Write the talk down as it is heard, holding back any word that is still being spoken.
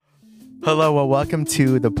Hello, well, welcome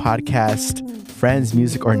to the podcast Friends,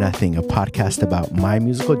 Music, or Nothing, a podcast about my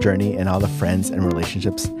musical journey and all the friends and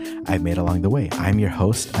relationships I've made along the way. I'm your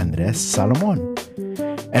host, Andres Salomon.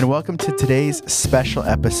 And welcome to today's special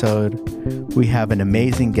episode. We have an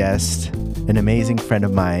amazing guest, an amazing friend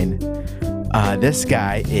of mine. This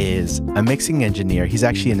guy is a mixing engineer. He's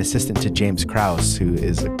actually an assistant to James Krause, who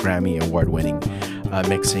is a Grammy award-winning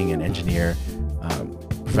mixing and engineer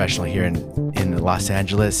professional here in Los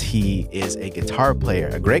Angeles. He is a guitar player,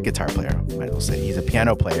 a great guitar player, I might as well say. He's a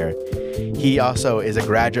piano player. He also is a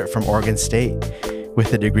graduate from Oregon State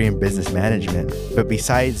with a degree in business management. But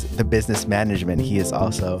besides the business management, he is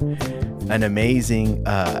also an amazing,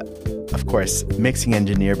 of course, mixing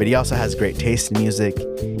engineer, but he also has great taste in music.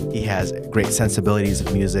 He has great sensibilities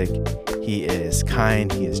of music. He is kind.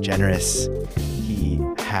 He is generous. He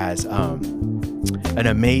has an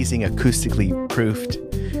amazing acoustically proofed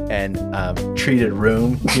and treated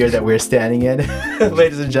room here that we're standing in.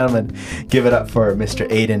 Ladies and gentlemen, give it up for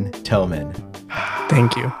Mr. Aidan Thillmann.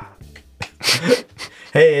 Thank you.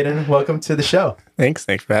 Hey, Aidan, welcome to the show. Thanks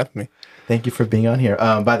for having me. Thank you for being on here.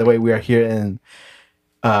 By the way, we are here in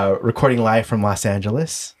recording live from Los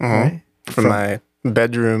Angeles, right? From my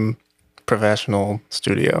bedroom professional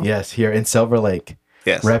studio. Yes, here in Silver Lake.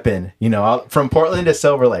 Yes. Reppin', from Portland to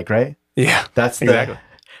Silver Lake, right? Yeah, that's exactly.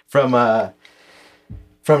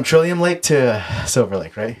 From Trillium Lake to Silver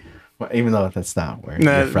Lake, right? Well, even though that's not where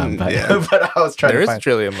you're from, but, yeah. But I was trying to find... There is a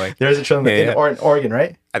Trillium Lake. There's a Trillium Lake in Oregon,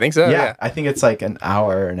 right? I think so, yeah. I think it's like an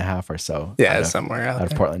hour and a half or so. Yeah, it's somewhere out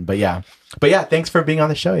of Portland. But yeah, thanks for being on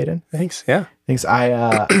the show, Aidan. Thanks, yeah. Thanks.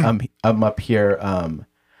 I'm up here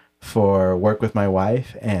for work with my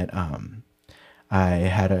wife, and I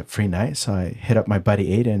had a free night, so I hit up my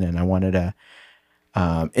buddy Aidan, and I wanted to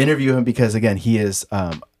interview him because, again, he is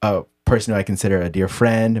a person who I consider a dear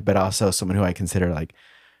friend, but also someone who I consider like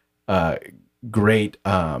a great,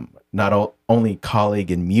 not only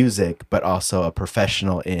colleague in music, but also a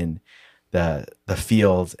professional in the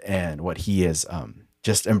field and what he is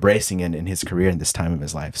just embracing in his career in this time of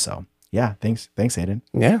his life. So yeah, thanks Aidan.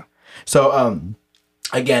 Yeah. So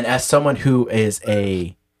again, as someone who is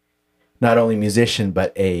a not only musician,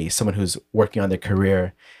 but someone who's working on their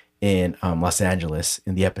career in Los Angeles,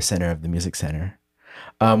 in the epicenter of the music center.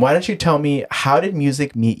 Why don't you tell me, how did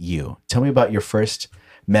music meet you? Tell me about your first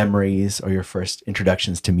memories or your first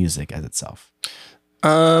introductions to music as itself.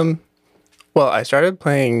 Well, I started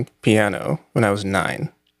playing piano when I was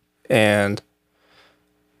 9. And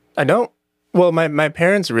my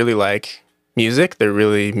parents really like music. They're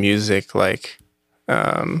really music like,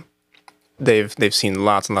 they've seen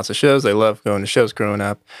lots and lots of shows. They love going to shows growing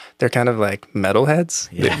up. They're kind of like metalheads.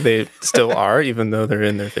 Yeah. They still are, even though they're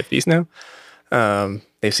in their 50s now.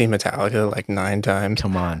 They've seen Metallica like 9 times.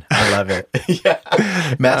 Come on. I love it. Yeah.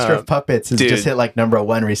 Master of Puppets has just hit like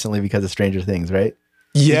 #1 recently because of Stranger Things, right?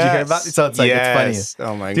 Yeah. Did you hear about it? So it's like, it's funny.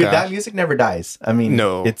 Oh my god. Dude, that music never dies. I mean,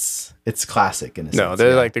 no. It's classic in a sense. No,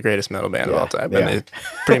 they're like the greatest metal band of all time. And they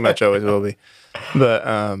pretty much always will be.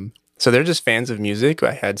 But so they're just fans of music.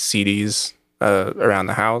 I had CDs around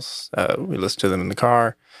the house. We listened to them in the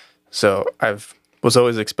car. So was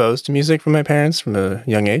always exposed to music from my parents from a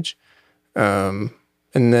young age.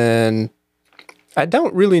 And then I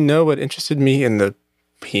don't really know what interested me in the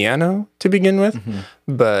piano to begin with,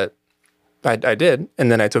 but I did.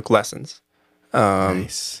 And then I took lessons.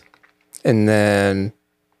 Nice. And then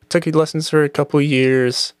took lessons for a couple of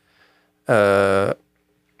years. And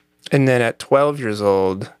then at 12 years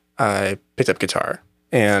old, I picked up guitar.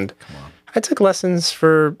 And I took lessons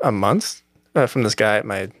for a month from this guy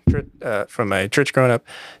at from my church growing up.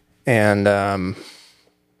 And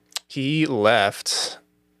he left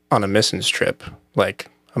on a missions trip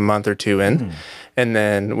like a month or 2 in, and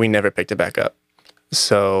then we never picked it back up.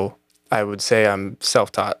 So I would say I'm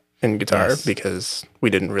self-taught in guitar because he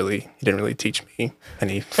didn't really teach me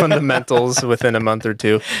any fundamentals within a month or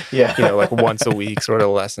 2. Yeah. Like once a week sort of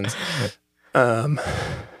lessons.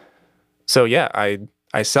 So yeah,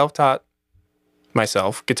 I self-taught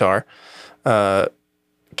myself guitar,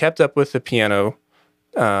 kept up with the piano.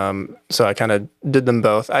 So I kind of did them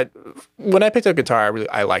both. When I picked up guitar,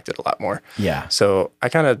 I liked it a lot more. Yeah. So I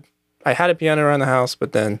had a piano around the house,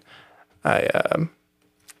 but then I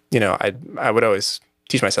would always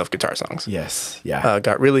teach myself guitar songs. Yes. Yeah.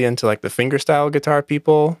 Got really into like the fingerstyle guitar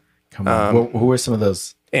people. Come on. Who were some of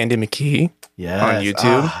those? Andy McKee. Yes. On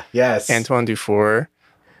YouTube. Yes. Antoine Dufour.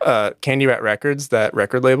 Candy Rat Records, that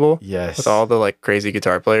record label. Yes. With all the like crazy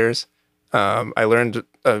guitar players. I learned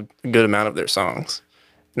a good amount of their songs.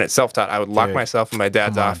 And at self-taught, I would lock myself in my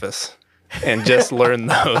dad's office and just learn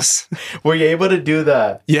those. Were you able to do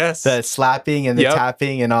the Yes. the slapping and the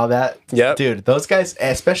tapping and all that? Yep. Dude, those guys,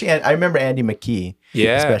 especially, I remember Andy McKee.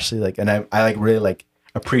 Yeah. Especially like, and I like really like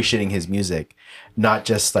appreciating his music, not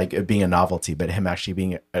just like it being a novelty, but him actually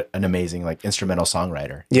being an amazing like instrumental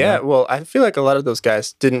songwriter. Yeah. know? Well, I feel like a lot of those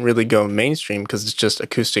guys didn't really go mainstream because it's just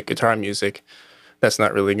acoustic guitar music. That's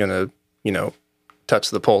not really going to,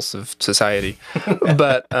 touch the pulse of society.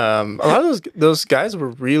 But a lot of those guys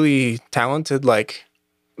were really talented, like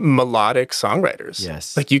melodic songwriters.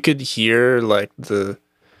 Yes. Like you could hear like if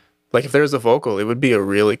there was a vocal, it would be a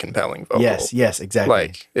really compelling vocal. Yes, exactly.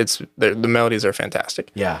 Like the melodies are fantastic.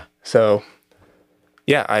 Yeah. So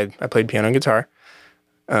yeah, I played piano and guitar.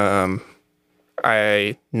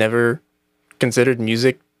 I never considered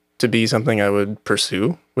music to be something I would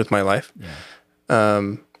pursue with my life.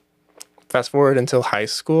 Yeah. Fast forward until high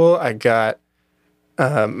school, I got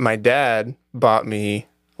my dad bought me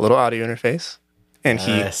a little audio interface, and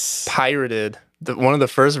he pirated one of the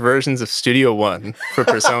first versions of Studio One for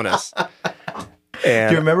Presonus. And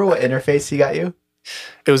do you remember what interface he got you?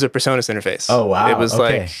 It was a Presonus interface. Oh wow! It was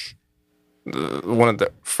like one of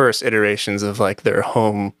the first iterations of like their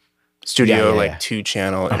home studio,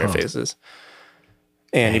 2-channel interfaces.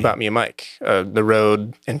 And he bought me a mic, the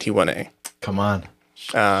Rode NT1A. Come on.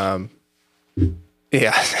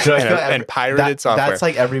 Yeah, and pirated software. That's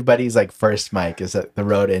like everybody's like first mic is the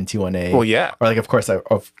Rode NT1A. Well, yeah, or like of course a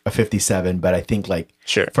 57, but I think like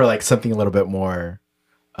for like something a little bit more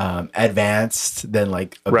advanced than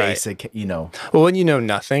like a basic, Well, when you know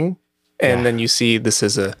nothing, and then you see this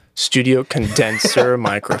is a studio condenser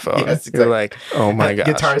microphone, you're like, oh my gosh.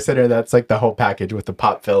 Guitar Center, that's like the whole package with the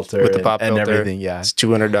pop filter and everything. Yeah, it's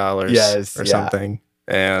 $200 or something,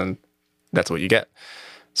 and that's what you get.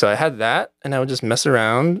 So I had that, and I would just mess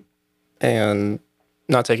around and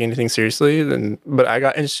not take anything seriously. But I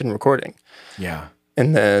got interested in recording. Yeah.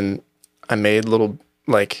 And then I made little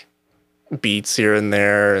like beats here and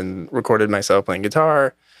there and recorded myself playing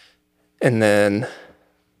guitar. And then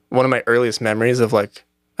one of my earliest memories of like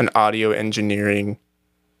an audio engineering,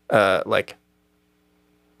 like,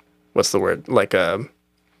 what's the word? Like a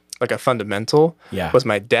fundamental was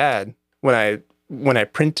my dad. When I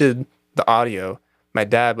printed the audio, my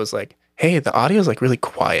dad was like, hey, the audio is like really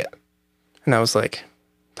quiet. And I was like,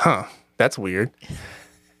 huh, that's weird.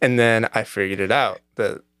 And then I figured it out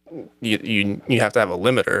that you have to have a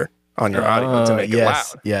limiter on your audio to make it loud.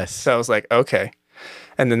 Yes. So I was like, okay.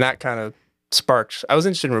 And then that kind of sparked. I was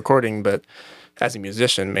interested in recording, but as a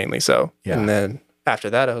musician mainly so. Yeah. And then after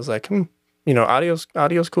that, I was like,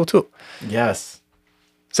 audio's cool too. Yes.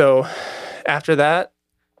 So after that,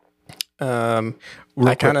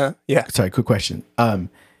 I kind of Sorry, quick question. Do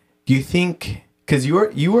you think because you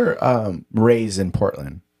were raised in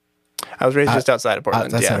Portland? I was raised just outside of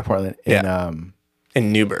Portland. Outside of Portland,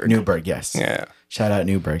 in Newburgh. Newburgh, yes. Yeah. Shout out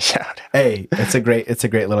Newburgh. Shout out. Hey, it's a great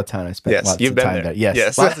little town. I spent lots of time there.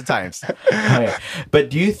 Yes, lots of times. Okay.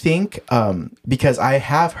 But do you think because I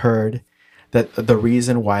have heard that the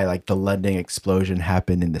reason why like the London explosion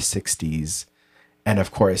happened in the 60s, and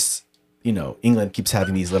of course, England keeps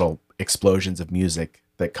having these little explosions of music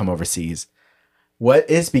that come overseas. What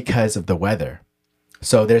is because of the weather?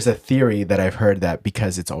 So there's a theory that I've heard that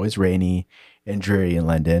because it's always rainy and dreary in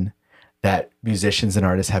London, that musicians and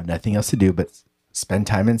artists have nothing else to do but spend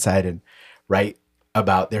time inside and write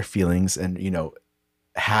about their feelings and,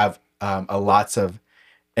 have lots of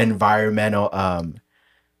environmental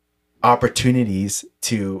opportunities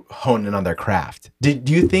to hone in on their craft. Do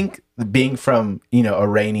you think being from, a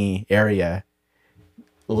rainy area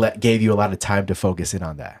gave you a lot of time to focus in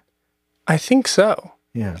on that? I think so.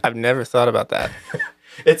 Yeah. I've never thought about that.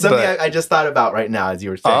 It's something I just thought about right now as you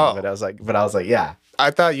were saying, but I was like, yeah.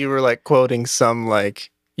 I thought you were like quoting some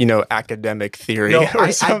like, academic theory. No,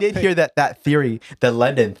 I did hear that theory, the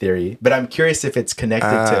London theory, but I'm curious if it's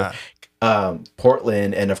connected to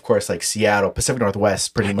Portland and of course like Seattle, Pacific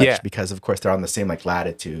Northwest pretty much because of course they're on the same like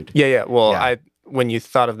latitude. Yeah. Well, when you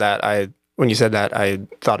thought of that, when you said that, I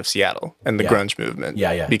thought of Seattle and the grunge movement.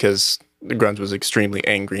 Yeah. Because the grunge was extremely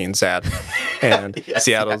angry and sad. And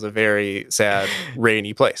Seattle is a very sad,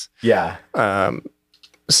 rainy place. Yeah.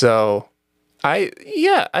 So I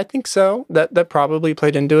think so. That probably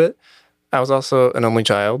played into it. I was also an only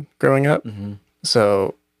child growing up. Mm-hmm.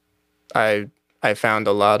 So I found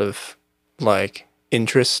a lot of like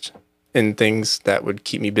interest in things that would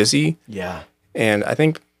keep me busy. Yeah. And I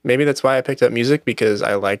think maybe that's why I picked up music, because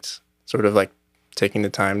I liked sort of like taking the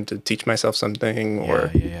time to teach myself something,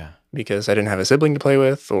 or because I didn't have a sibling to play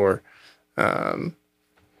with, or,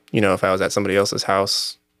 if I was at somebody else's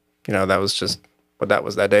house, that was just what that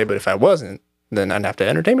was that day. But if I wasn't, then I'd have to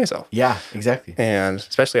entertain myself. Yeah, exactly. And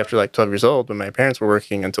especially after like 12 years old, when my parents were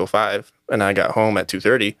working until 5 and I got home at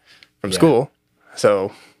 2:30 from school.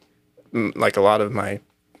 So like a lot of my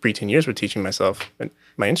preteen years were teaching myself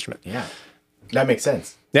my instrument. Yeah, that makes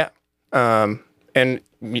sense. Yeah. And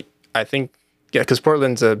I think, yeah, because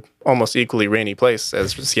Portland's a almost equally rainy place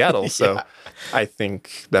as Seattle. So I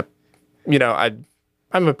think that, you know,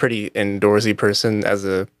 I'm a pretty indoorsy person as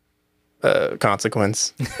a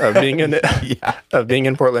consequence of being in of being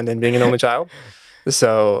in Portland and being an only child.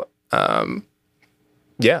 So,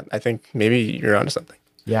 yeah, I think maybe you're onto something.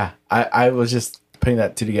 Yeah, I was just putting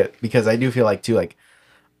that together because I do feel like too, like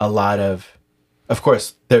a lot of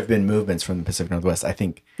course, there have been movements from the Pacific Northwest, I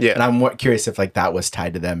think. Yeah. And I'm more curious if like that was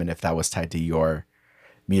tied to them and if that was tied to your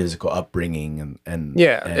musical upbringing and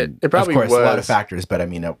it probably of course was a lot of factors, but I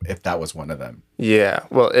mean if that was one of them. Yeah.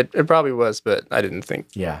 Well, it probably was, but I didn't think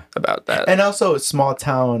about that. And also small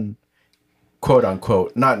town, quote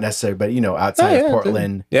unquote, not necessarily, but you know, outside of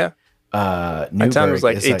Portland. Yeah. Newburgh, my town was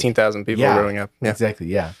like 18,000 people growing up. Yeah. Exactly.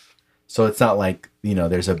 Yeah. So it's not like, you know,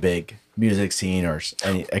 there's a big music scene or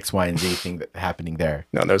any X, Y, and Z thing that happening there.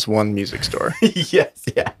 No, there's one music store. Yes,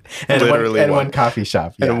 yeah. And literally one coffee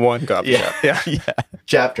shop. Yeah. And one coffee shop. Yeah. Yeah.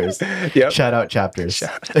 Chapters. Yep. Shout out Chapters.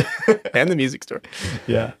 And the music store.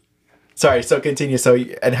 Yeah. Sorry, so continue. So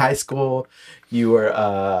in high school, you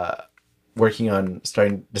were working on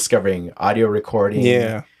discovering audio recording.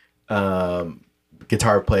 Yeah.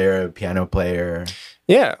 Guitar player, piano player.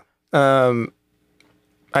 Yeah.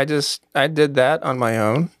 I did that on my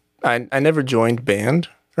own. I never joined band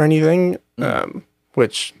or anything,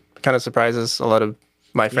 which kind of surprises a lot of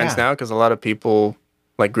my friends now because a lot of people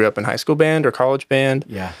like grew up in high school band or college band.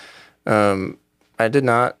 Yeah. I did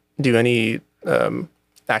not do any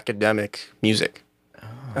academic music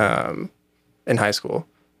in high school.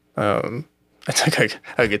 I took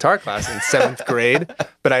a guitar class in 7th grade,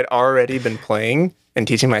 but I'd already been playing and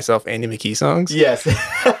teaching myself Andy McKee songs. Yes.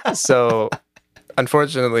 So,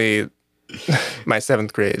 unfortunately, my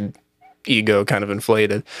 7th grade ego kind of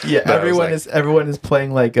inflated. Yeah, everyone is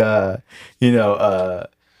playing like hot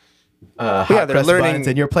press buttons,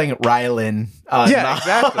 and you're playing Rylan.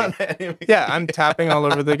 Exactly. Yeah, I'm tapping all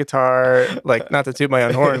over the guitar. Like, not to toot my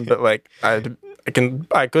own horn, but like I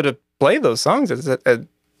could have played those songs at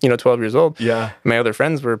 12 years old. Yeah. My other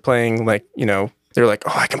friends were playing like, they were like,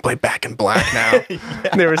 oh, I can play Back in Black now.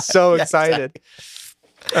 They were so excited.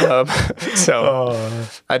 So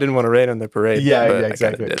I didn't want to rain on the parade. Yeah, but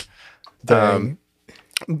exactly. I did.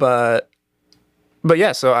 But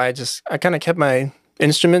yeah, so I kind of kept my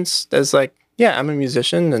instruments as like, yeah, I'm a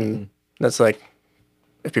musician. And that's like,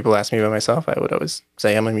 if people ask me about myself, I would always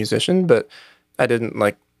say I'm a musician, but I didn't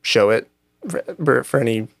like show it for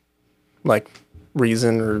any like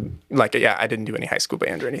reason or like, I didn't do any high school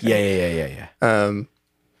band or anything. Yeah.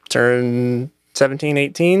 Turned 17,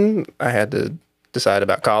 18, I had to decide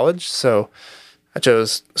about college. So I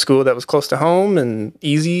chose a school that was close to home and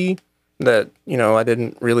easy, that, I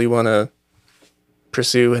didn't really want to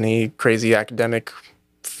pursue any crazy academic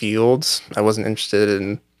fields. I wasn't interested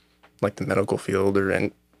in like the medical field or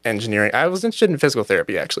in engineering. I was interested in physical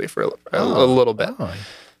therapy actually for a little bit. Oh.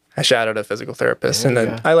 I shadowed a physical therapist and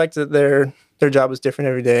then I liked that their job was different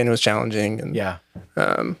every day and it was challenging and they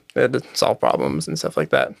had to solve problems and stuff like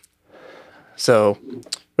that. So,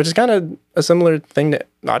 which is kind of a similar thing to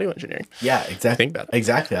audio engineering. Yeah, exactly. Think about it.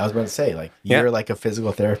 Exactly. I was about to say, like, you're like a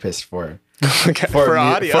physical therapist for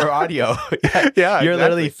audio. For audio. Yeah, you're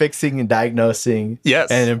literally fixing and diagnosing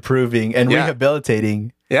and improving and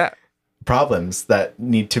rehabilitating problems that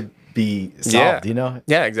need to be solved,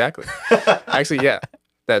 Yeah, exactly. Actually,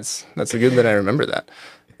 that's a good that I remember that.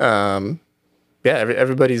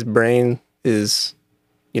 Everybody's brain is,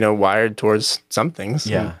 wired towards some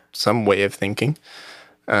things, some way of thinking.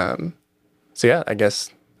 So yeah, I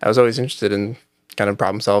guess I was always interested in kind of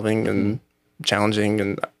problem solving and challenging,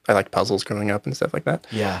 and I liked puzzles growing up and stuff like that.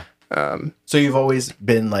 Yeah. So you've always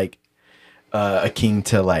been like a king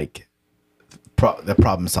to like the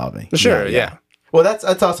problem solving. Sure. Yeah. Well,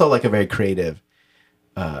 that's also like a very creative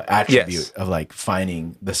attribute of like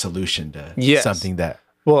finding the solution to something that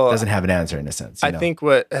doesn't have an answer in a sense. I think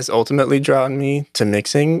what has ultimately drawn me to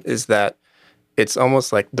mixing is that it's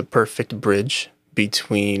almost like the perfect bridge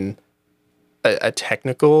between a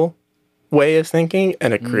technical way of thinking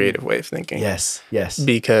and a creative way of thinking. Yes.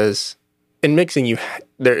 Because in mixing,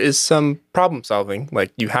 there is some problem solving.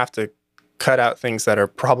 Like you have to cut out things that are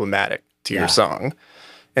problematic to your song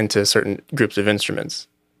and to certain groups of instruments.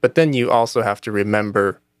 But then you also have to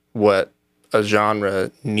remember what a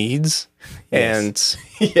genre needs and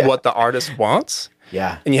what the artist wants.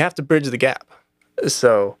 Yeah. And you have to bridge the gap.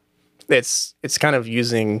 So it's kind of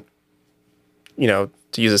using, to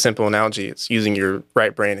use a simple analogy, it's using your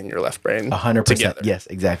right brain and your left brain 100%. together. Yes,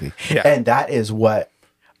 exactly. Yeah. And that is what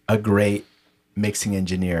a great mixing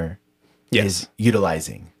engineer is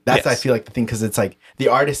utilizing. That's, I feel like, the thing, because it's like the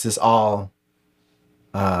artist is all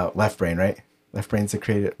left brain, right? Left brain's the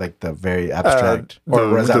creative, like the very abstract. Or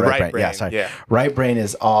was that the right brain? brain. Yeah, sorry. Yeah. Right brain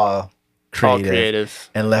is all creative. All creative.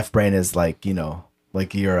 And left brain is like,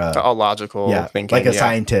 like you're all logical thinking. Like a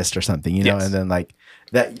scientist or something, Yes. and then like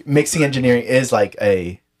that mixing engineering is like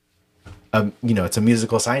it's a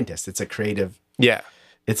musical scientist. It's a creative,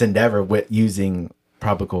 it's endeavor with using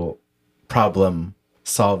problem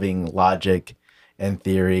solving logic and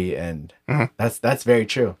theory. And that's very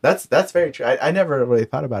true. That's very true. I never really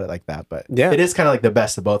thought about it like that, but it is kind of like the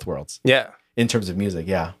best of both worlds. Yeah. In terms of music.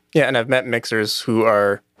 Yeah. Yeah. And I've met mixers who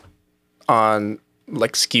are on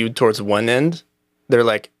like skewed towards one end. They're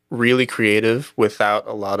like really creative without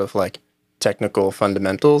a lot of like technical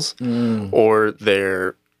fundamentals, or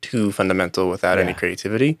they're too fundamental without any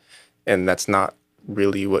creativity. And that's not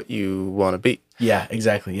really what you want to be. Yeah,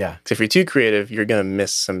 exactly. Yeah. Because if you're too creative, you're going to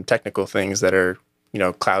miss some technical things that are,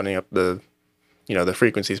 clouding up the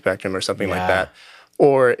frequency spectrum or something like that.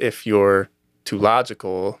 Or if you're too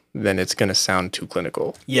logical, then it's going to sound too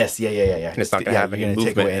clinical. Yes. Yeah. And it's not going to have any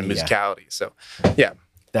movement and musicality. So, yeah.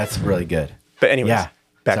 That's really good. But anyways,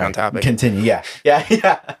 back on topic. Continue. Yeah.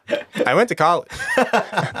 I went to college.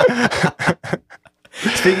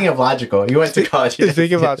 Speaking of logical, you went to college.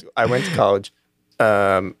 Speaking of logical, I went to college.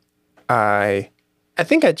 I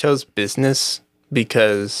think I chose business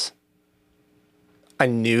because I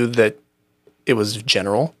knew that it was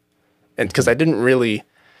general, and because I didn't really,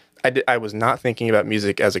 I was not thinking about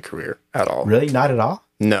music as a career at all. Really? Not at all?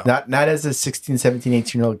 No. Not as a 16, 17,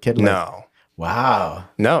 18-year-old kid? No. Wow.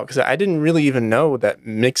 No, because I didn't really even know that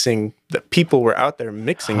people were out there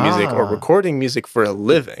mixing music or recording music for a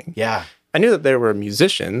living. Yeah. I knew that there were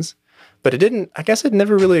musicians, but I guess it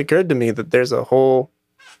never really occurred to me that there's a whole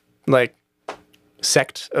like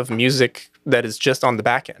sect of music that is just on the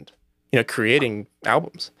back end, creating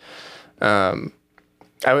albums. I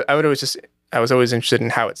was always interested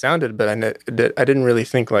in how it sounded, but I didn't really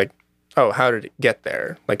think like, oh, how did it get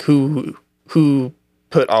there? Like who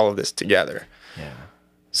put all of this together? Yeah.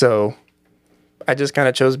 So I just kind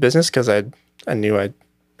of chose business because I knew I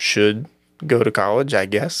should go to college, I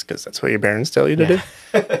guess, because that's what your parents tell you to do.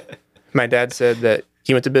 My dad said that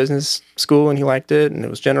he went to business school and he liked it and it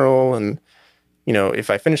was general. And, if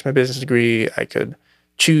I finished my business degree, I could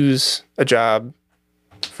choose a job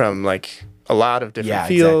from like a lot of different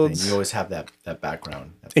fields. Exactly. You always have that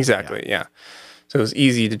background. Exactly. Yeah. So it was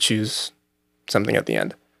easy to choose something at the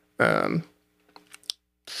end.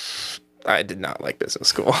 I did not like business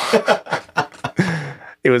school.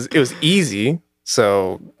 It was easy.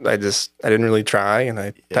 So I didn't really try, and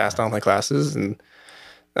I passed all my classes, and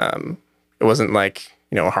it wasn't like,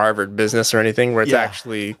 Harvard business or anything where it's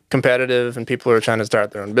actually competitive and people are trying to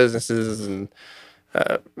start their own businesses. And,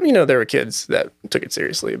 there were kids that took it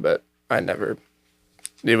seriously, but I never,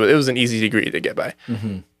 it was an easy degree to get by.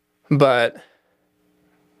 Mm-hmm. But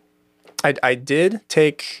I did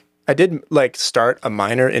like start a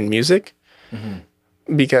minor in music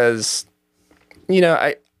because,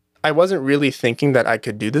 I wasn't really thinking that I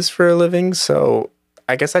could do this for a living. So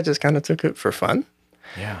I guess I just kind of took it for fun.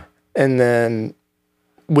 Yeah. And then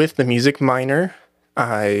with the music minor,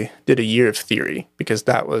 I did a year of theory because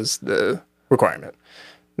that was the requirement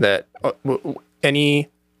that any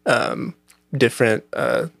different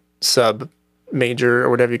sub major or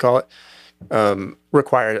whatever you call it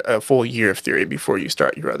required a full year of theory before you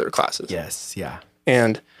start your other classes. Yes. Yeah.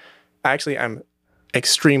 And actually, I'm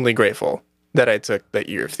extremely grateful that I took that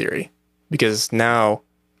year of theory because now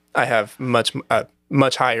I have much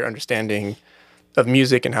higher understanding of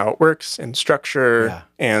music and how it works and structure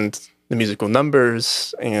and the musical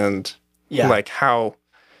numbers and like how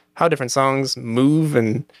different songs move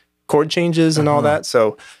and chord changes and all that.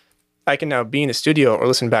 So I can now be in a studio or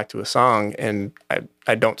listen back to a song and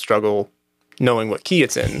I don't struggle knowing what key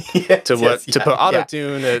it's in to put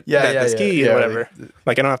auto-tune at this key and whatever.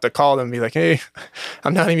 Like I don't have to call them and be like, hey,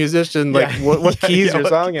 I'm not a musician. Like what key is your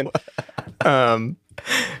song? And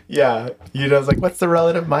it's like, what's the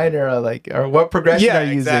relative minor or what progression are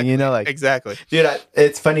you using? Exactly. Dude,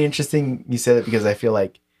 it's funny, interesting you said it because I feel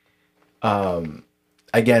like,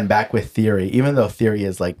 again, back with theory, even though theory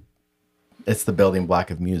is like, it's the building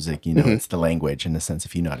block of music, it's the language in the sense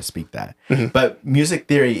if you know how to speak that. But music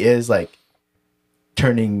theory is like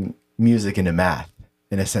turning music into math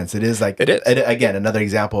in a sense. It is like, again, another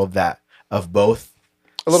example of that, of both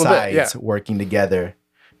sides working together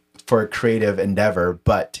for a creative endeavor,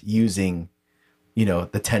 but using,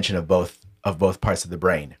 the tension of both parts of the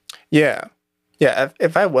brain. Yeah. Yeah.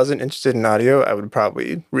 If I wasn't interested in audio, I would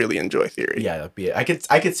probably really enjoy theory. Yeah, that'd be it.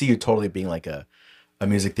 I could see you totally being like a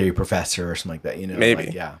music theory professor or something like that, Maybe.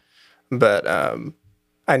 Like, yeah. But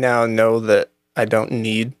I now know that I don't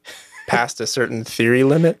need past a certain theory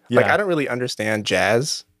limit. Yeah. Like, I don't really understand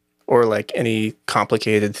jazz or like any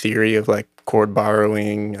complicated theory of like chord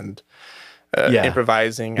borrowing and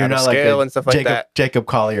improvising out of scale and stuff like that. Jacob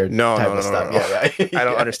Collier no, type no, of stuff. No. Yeah. I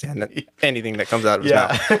don't understand anything that comes out of his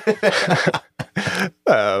mouth.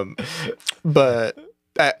 But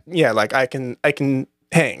like I can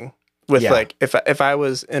hang with like if I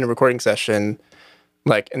was in a recording session,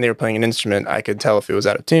 like, and they were playing an instrument, I could tell if it was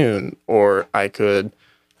out of tune, or I could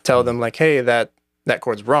tell them like, hey, that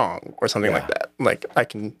chord's wrong, or something like that. Like I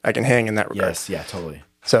can hang in that regard. Yes, yeah, totally.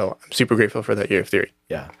 So I'm super grateful for that year of theory.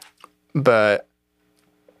 Yeah. But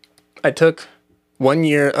I took 1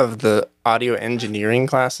 year of the audio engineering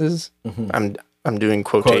classes. Mm-hmm. I'm doing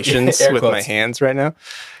quotations with my hands right now.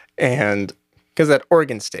 And because at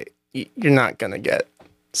Oregon State, you're not going to get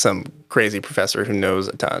some crazy professor who knows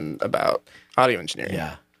a ton about audio engineering.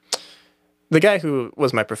 Yeah. The guy who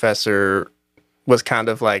was my professor was kind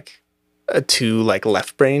of like a too like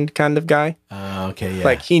left-brained kind of guy. Okay, yeah.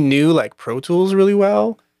 Like he knew like Pro Tools really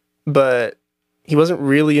well, but he wasn't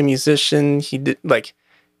really a musician. He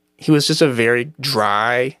was just a very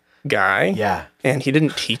dry guy. Yeah. And he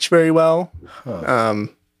didn't teach very well. Huh.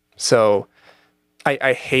 So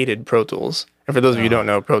I hated Pro Tools. And for those of you who don't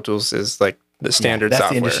know, Pro Tools is like the standard software.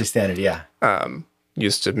 That's the industry standard, yeah.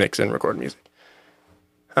 Used to mix and record music.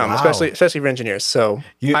 Wow. Especially for engineers. So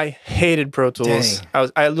I hated Pro Tools.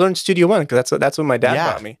 Dang. I learned Studio One because that's what my dad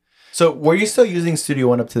taught me. So were you still using Studio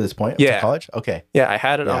One up to this point? Up to college? Okay. Yeah, I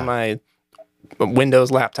had it on my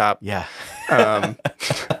Windows laptop. Yeah.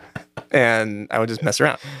 And I would just mess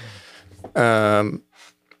around.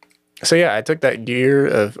 So yeah, I took that year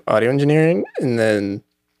of audio engineering, and then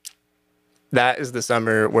that is the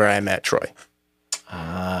summer where I met Troy.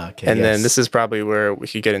 Okay. And then this is probably where we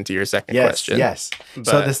could get into your second question. Yes.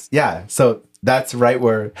 So that's right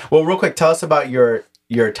where. Well, real quick, tell us about your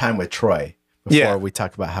time with Troy before we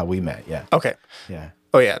talk about how we met. Yeah. Okay. Yeah.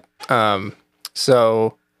 Oh yeah.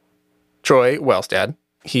 So Troy Wellstad,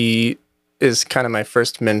 he is kind of my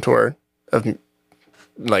first mentor of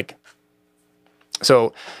like.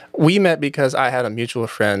 So we met because I had a mutual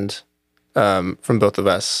friend from both of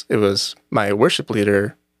us. It was my worship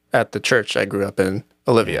leader at the church I grew up in,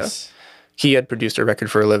 Olivia. Yes. He had produced a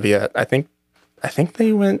record for Olivia. I think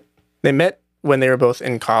they met when they were both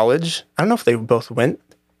in college. I don't know if they both went.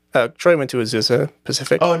 Troy went to Azusa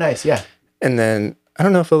Pacific. Oh, nice. Yeah. And then I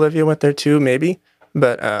don't know if Olivia went there too, maybe,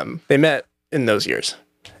 but they met in those years,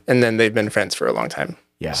 and then they've been friends for a long time.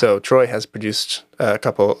 Yeah. So Troy has produced a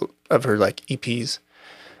couple of her like EPs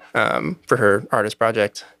for her artist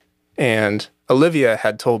project, and Olivia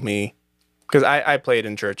had told me, because I played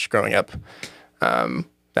in church growing up.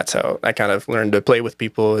 That's how I kind of learned to play with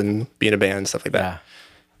people and be in a band and stuff like that.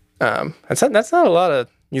 Yeah. That's not a lot of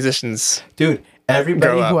musicians. Dude,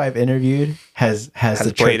 everybody who I've interviewed has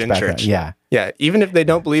the played church in background. Church. Yeah. Yeah. Even if they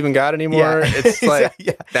don't believe in God anymore, it's like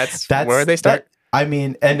that's where they start. I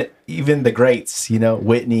mean, and even the greats,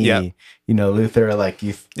 Whitney, Luther, like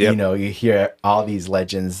you hear all these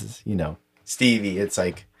legends, Stevie, it's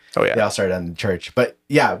like, they all started in the church. But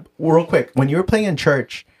yeah, real quick, when you were playing in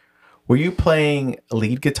church, were you playing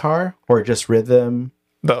lead guitar or just rhythm?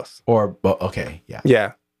 Both. Or okay, yeah.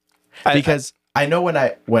 Yeah. Because I know when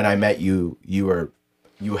I met you, you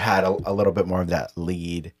had a little bit more of that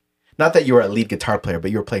lead. Not that you were a lead guitar player,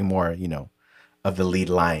 but you were playing more, of the lead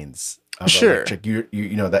lines. Sure. Electric. You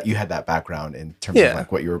know that you had that background in terms of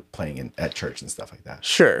like what you were playing at church and stuff like that.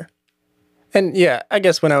 Sure. And yeah, I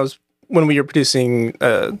guess when we were producing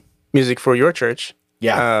music for your church,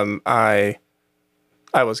 I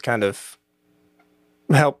was kind of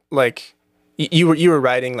you were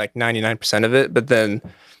writing like 99% of it, but then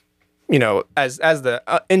as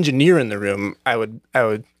the engineer in the room, I would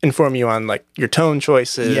inform you on like your tone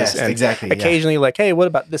choices. Yes, and exactly. Occasionally, like, hey, what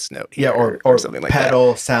about this note here? Or something like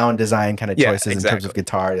pedal that. Sound design kind of choices in terms of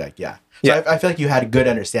guitar. Like, So I feel like you had a good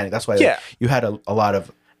understanding. That's why you had a lot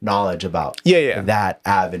of knowledge about that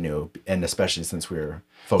avenue, and especially since we were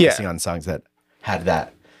focusing on songs that had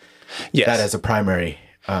that as a primary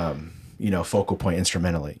focal point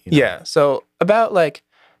instrumentally. Yeah. So about like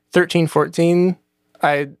 13, 14,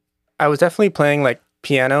 I was definitely playing like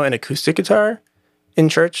piano and acoustic guitar in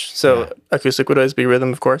church. So acoustic would always be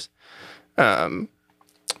rhythm, of course. But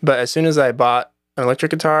as soon as I bought an electric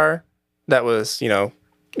guitar that was,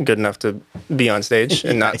 good enough to be on stage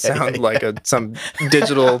and not sound like some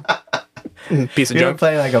digital piece of You were junk.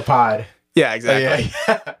 playing like a pod. Yeah, exactly.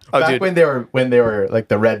 Back dude. when they were like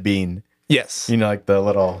the red bean, Yes. you know, like the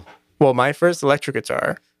little. Well, my first electric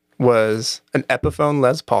guitar was an Epiphone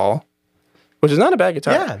Les Paul, which is not a bad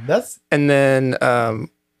guitar. Yeah, that's. And then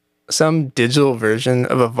some digital version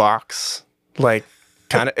of a Vox, like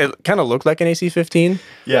it kind of looked like an AC-15.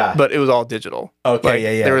 Yeah. But it was all digital. Okay, like,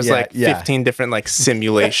 yeah. There was 15 different like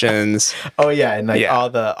simulations. Oh yeah, and like all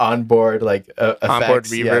the onboard like effects, onboard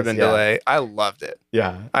reverb and delay. I loved it.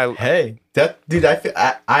 Yeah. Dude,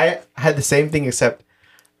 I had the same thing except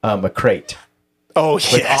a crate. Oh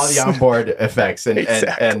yes. With all the onboard effects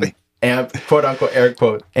and amp, quote unquote, air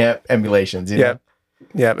quote, amp emulations. You know?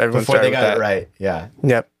 Yep. Everyone before they got that. it right. Yeah.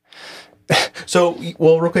 Yep. So,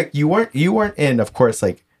 well, real quick, you weren't in, of course,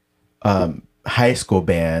 like high school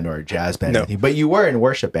band or jazz band, or anything, but you were in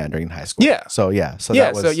worship band during high school. Yeah. So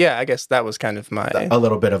that was. So I guess that was kind of a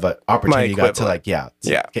little bit of an opportunity you got to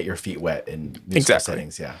get your feet wet in musical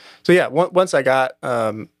settings. Yeah. So once I got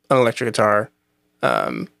an electric guitar,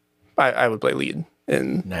 I would play lead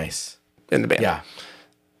in the band. Yeah.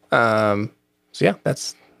 So I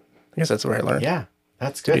guess that's where I learned. Yeah,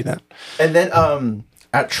 that's good. To do that. And then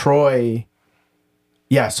at Troy,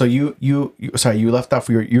 yeah. So you left off.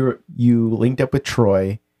 You linked up with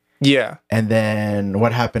Troy. Yeah. And then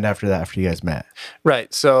what happened after that? After you guys met?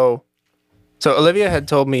 Right. So Olivia had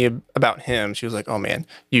told me about him. She was like, "Oh man,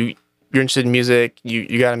 you're interested in music.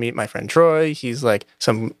 You got to meet my friend Troy. He's like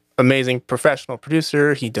some amazing professional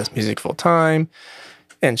producer. He does music full time."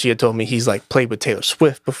 And she had told me he's like played with Taylor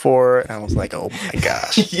Swift before. And I was like, "Oh my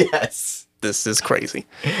gosh, yes, this is crazy."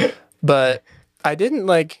 But I didn't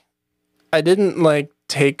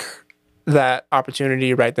take that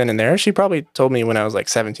opportunity right then and there. She probably told me when I was like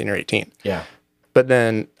 17 or 18. Yeah. But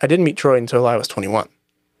then I didn't meet Troy until I was 21.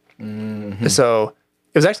 Mm-hmm. So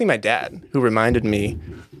it was actually my dad who reminded me.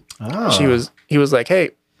 Oh. He was like,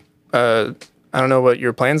 "Hey, I don't know what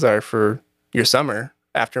your plans are for your summer."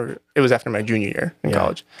 It was after my junior year in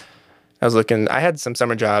college. I was looking. I had some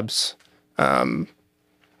summer jobs. I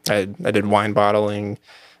did wine bottling,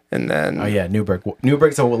 and then Newburgh.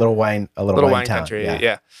 Newburgh's a little wine town. Country.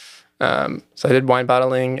 Yeah. So I did wine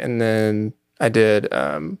bottling, and then I did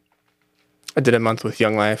a month with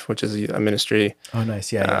Young Life, which is a ministry. Oh,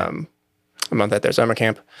 nice. Yeah. A month at their summer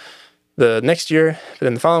camp. The next year, but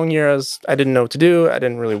then the following year, I didn't know what to do. I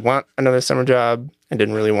didn't really want another summer job. I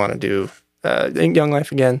didn't really want to do Young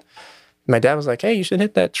Life again. My dad was like, "Hey, you should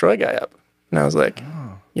hit that Troy guy up." And I was like,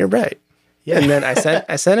 "You're right." Yeah. And then I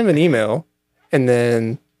sent him an email, and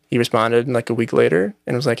then he responded like a week later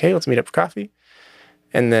and was like, "Hey, let's meet up for coffee."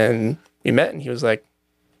 And then we met, and he was like,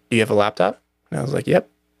 "Do you have a laptop?" And I was like, "Yep."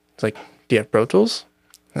 It's like, "Do you have Pro Tools?"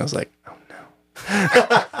 And I was like, "Oh no."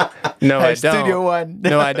 No, I don't. Studio One.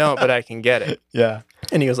 No, I don't, but I can get it. Yeah.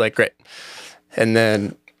 And he was like, "Great." And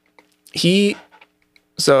then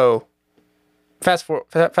fast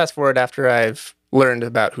forward after I've learned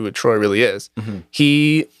about who Troy really is. Mm-hmm.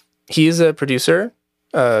 He's a producer,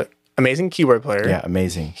 amazing keyboard player. Yeah,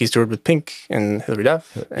 amazing. He's toured with Pink and Hilary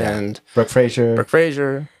Duff and Brooke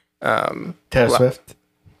Fraser. Taylor Swift.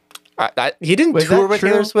 He didn't tour with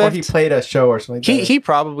Taylor Swift. Or he played a show or something like that? He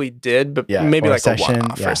probably did, but maybe like a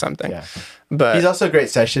one-off or something. Yeah. But he's also a great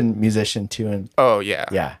session musician too. And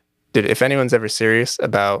yeah. Dude, if anyone's ever serious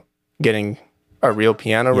about getting a real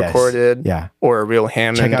piano recorded or a real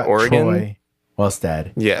Hammond organ. Troy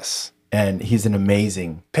Wellstead. Yes. And he's an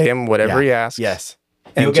amazing. Pay him whatever he asks. Yes.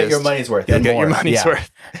 And you'll get your money's worth. You'll get your money's worth.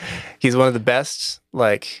 He's one of the best,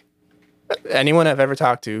 like, anyone I've ever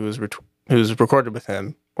talked to who's recorded with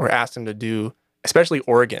him or asked him to do, especially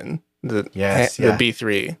organ, the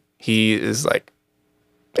B3. He is like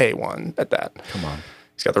A1 at that. Come on.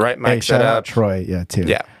 He's got the right mic set up. Troy, too.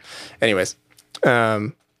 Yeah. Anyways,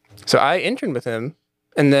 so I interned with him,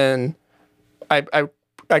 and then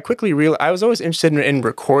I quickly realized I was always interested in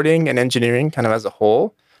recording and engineering kind of as a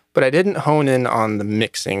whole, but I didn't hone in on the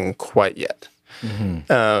mixing quite yet.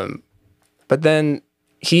 Mm-hmm. But then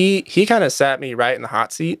he kind of sat me right in the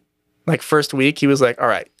hot seat. Like first week, he was like, "All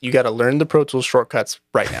right, you got to learn the Pro Tools shortcuts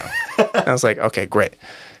right now." And I was like, "Okay, great."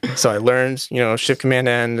 So I learned, Shift Command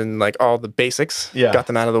End and like all the basics, got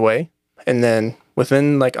them out of the way. And then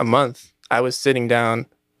within like a month, I was sitting down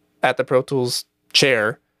at the Pro Tools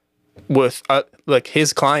chair with like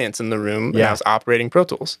his clients in the room, and I was operating Pro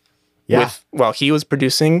Tools. While he was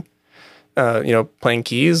producing, playing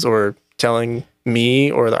keys or telling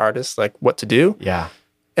me or the artist like what to do. Yeah.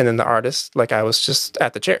 And then the artist, like I was just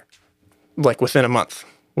at the chair, like within a month,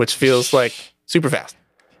 which feels like super fast.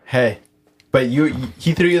 Hey, but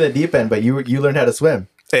he threw you in the deep end, but you learned how to swim.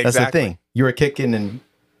 That's the thing. You were kicking and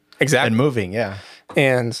moving. Yeah.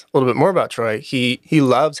 And a little bit more about Troy. He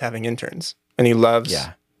loves having interns, and he loves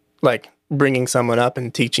like bringing someone up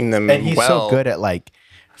and teaching them. And he's so good at like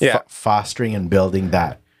fostering and building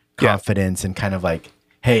that confidence and kind of like,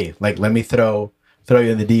 hey, like let me throw you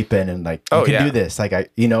in the deep end and like you can do this. Like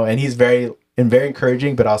and he's very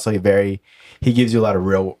encouraging, but also he gives you a lot of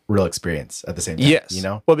real experience at the same time. Yes.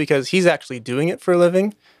 Well, because he's actually doing it for a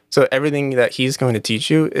living. So everything that he's going to teach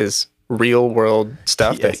you is real world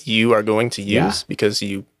stuff that you are going to use because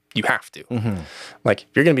you have to. Mm-hmm. Like if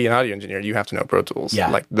you're going to be an audio engineer, you have to know Pro Tools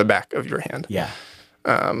like the back of your hand. Yeah.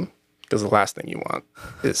 Because the last thing you want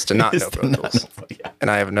is to not know Pro Tools.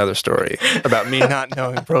 And I have another story about me not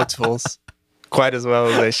knowing Pro Tools quite as well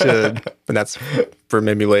as I should, but that's for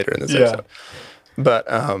maybe later in this episode. But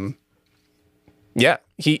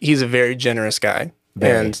he's a very generous guy,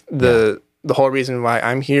 and the whole reason why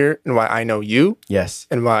I'm here and why I know you,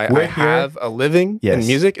 and why I have a living in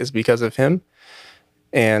music is because of him.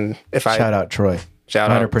 And if shout out Troy,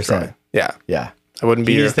 100%, yeah, I wouldn't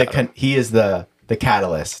be here. He is the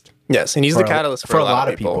catalyst. Yes, and he's the catalyst for a lot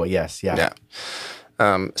of people. Yes,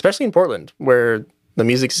 especially in Portland, where the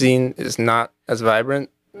music scene is not as vibrant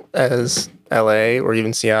as LA or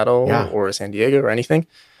even Seattle or San Diego or anything.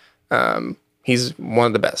 He's one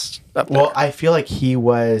of the best up there. Well, I feel like he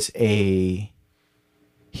was a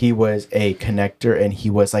connector, and he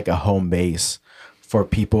was like a home base for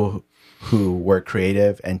people who were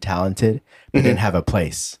creative and talented but didn't have a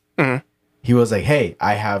place. Mm-hmm. He was like, hey,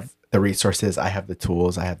 I have the resources, I have the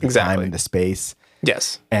tools, I have the time and the space.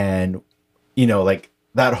 Yes. And like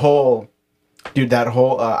that whole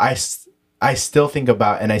I still think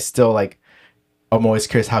about, and I still like, I'm always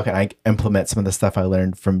curious, how can I implement some of the stuff I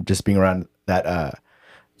learned from just being around that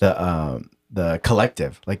the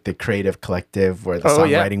collective, like the creative collective, where the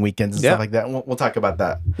songwriting weekends and stuff like that. We'll talk about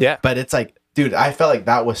that. Yeah. But it's like, dude, I felt like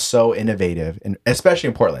that was so innovative, and especially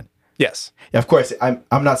in Portland. Yes. Yeah, of course, I'm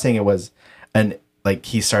not saying it was like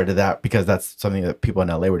he started that because that's something that people in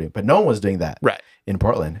LA were doing, but no one was doing that in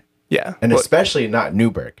Portland. Yeah. And especially not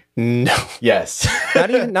Newburgh. No. Yes. not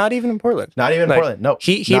even in Portland. Not even in Portland. No.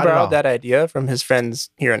 He borrowed that idea from his friends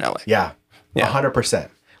here in LA. Yeah. 100%.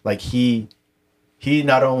 Like he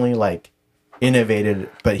not only like innovated,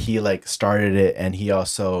 but he like started it, and he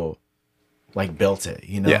also like built it,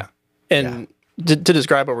 Yeah. And to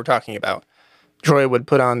describe what we're talking about, Troy would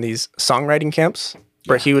put on these songwriting camps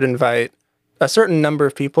where he would invite a certain number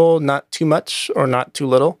of people, not too much or not too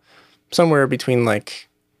little, somewhere between like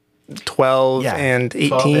 12 and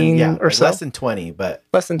 18 or like so. Less than 20, but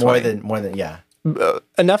less than 20. More than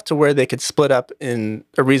enough to where they could split up in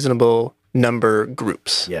a reasonable number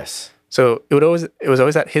groups. Yes. So it was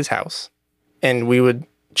always at his house, and we would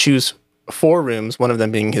choose 4 rooms, one of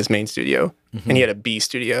them being his main studio, and he had a B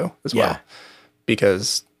studio as well,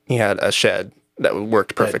 because he had a shed that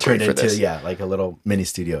worked perfectly for this. Like a little mini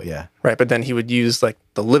studio, Right, but then he would use like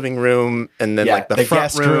the living room and then like the front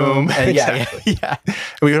guest room. And exactly. And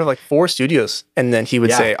we would have like 4 studios, and then he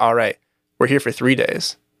would say, all right, we're here for 3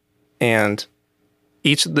 days. And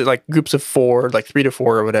each of the like groups of 4, like 3 to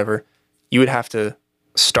 4 or whatever, you would have to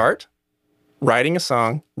start writing a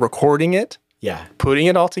song, recording it, putting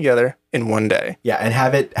it all together in one day. Yeah, and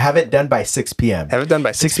have it done by 6 p.m. Have it done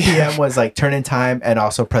by 6 p.m. was like turn-in time and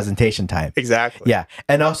also presentation time. Exactly. Yeah,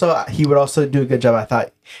 and also he would also do a good job. I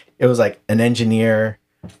thought it was like an engineer,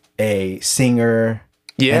 a singer,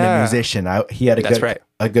 and a musician. He had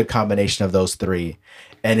a good combination of those 3.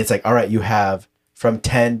 And it's like, all right, you have from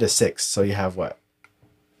 10 to 6, so you have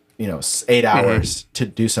 8 hours to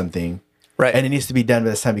do something. Right. And it needs to be done by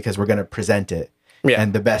this time because we're going to present it. Yeah.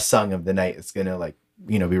 And the best song of the night is going to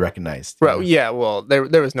be recognized. Well, yeah, well, there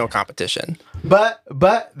was no competition. But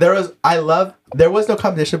there was no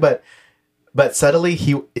competition, but subtly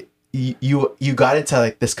you got into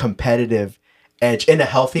like this competitive edge in a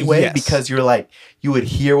healthy way, because you're like, you would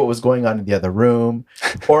hear what was going on in the other room,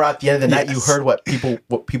 or at the end of the night you heard what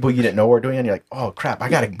people you didn't know were doing, and you're like, oh crap, I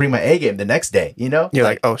gotta bring my A game the next day. You're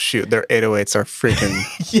like, oh shoot, their 808s are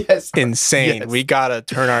freaking insane. We gotta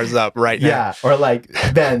turn ours up right now. Yeah, or like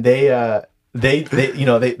Ben, they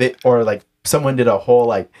or like someone did a whole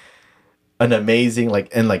like an amazing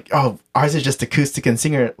oh, ours is just acoustic and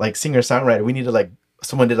singer songwriter. We need to like,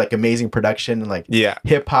 someone did like amazing production and like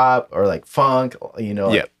hip hop or like funk,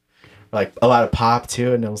 like a lot of pop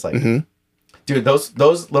too. And it was like, dude, those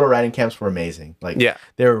little writing camps were amazing. Like,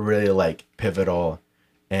 they were really like pivotal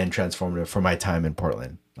and transformative for my time in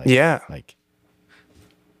Portland. Like,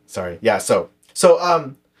 so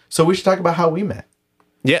we should talk about how we met.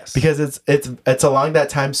 Yes, because it's along that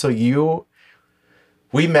time. So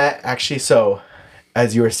we met actually. So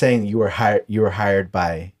as you were saying, you were hired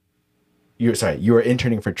by, you were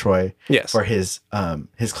interning for Troy. Yes. For his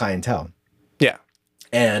clientele. Yeah.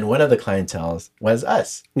 And one of the clienteles was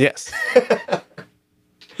us. Yes.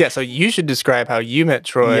 Yeah. So you should describe how you met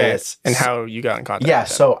Troy. Yes. And how you got in contact. Yeah. with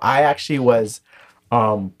him. So I actually was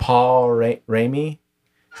Paul Ramey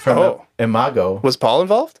from Imago. Was Paul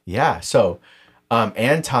involved? Yeah. So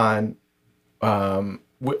Anton.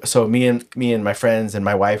 So me and my friends and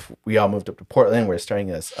my wife, we all moved up to Portland. We're starting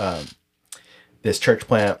this church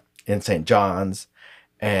plant in St. John's,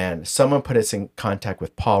 and someone put us in contact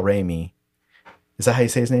with Paul Ramey. Is that how you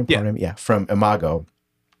say his name? Paul Ramey? Yeah, from Imago.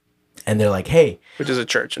 And they're like, hey, which is a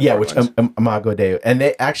church. Yeah, Portland. Which Imago Dei, and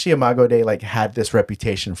they actually Imago Dei like had this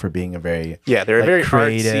reputation for being a very they're like, a very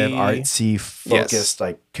creative, artsy focused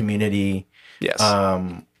like community. Yes.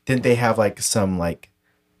 Didn't they have like some like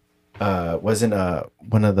wasn't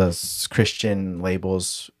one of those Christian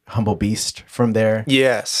labels Humble Beast from there?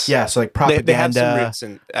 Yes. Yeah, so like propaganda. They have some roots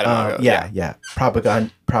in Imago. Yeah.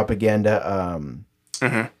 Propaganda.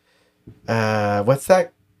 What's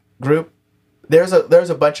that group? There's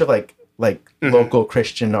a bunch of like local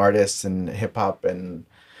Christian artists and hip hop and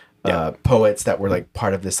poets that were like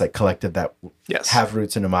part of this like collective that have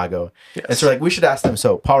roots in Imago. Yes. And so like we should ask them.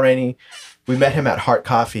 So Paul Rainey, we met him at Heart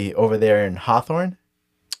Coffee over there in Hawthorne.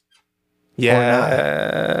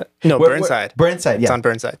 Yeah. No, Burnside. Burnside, yeah. It's on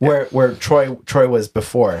Burnside. Yeah. Where Troy was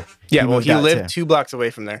before. Yeah, he lived 2 blocks away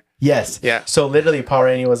from there. Yes. Yeah. So literally Paul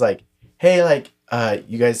Rainey was like, hey, like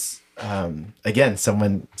you guys again,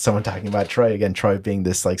 someone talking about Troy again, Troy being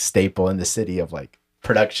this like staple in the city of like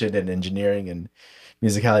production and engineering and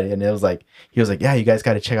musicality. And it was like, he was like, yeah, you guys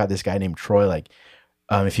got to check out this guy named Troy. Like,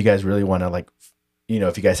 if you guys really want to like,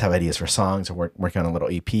 if you guys have ideas for songs or working on a little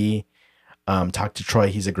EP, talk to Troy.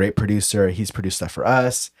 He's a great producer. He's produced stuff for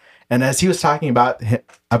us. And as he was talking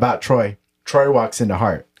about Troy walks into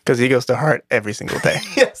Heart. Because he goes to Heart every single day.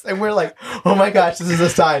 Yes. And we're like, oh my gosh, this is a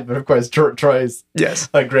sign. But of course, Troy's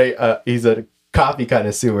a great, he's a coffee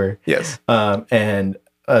connoisseur. Yes. And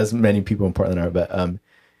as many people in Portland are, but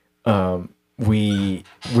we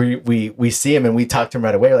see him and we talk to him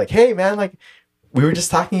right away. We're like, hey man, like we were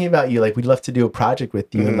just talking about you. Like we'd love to do a project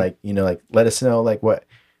with you and like, like let us know like what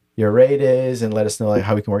your rate is and let us know like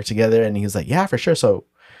how we can work together. And he was like, yeah, for sure. So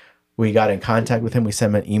we got in contact with him. We sent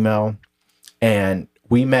him an email and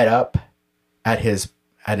we met up at his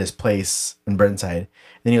place in Burnside.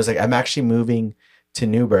 And he was like, I'm actually moving to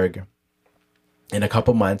Newburgh in a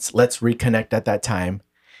couple months. Let's reconnect at that time.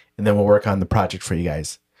 And then we'll work on the project for you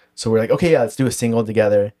guys. So we're like, okay, yeah, let's do a single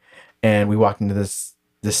together. And we walked into this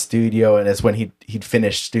studio, and it's when he'd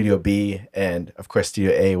finished Studio B and of course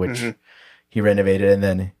Studio A, which he renovated.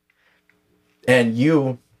 And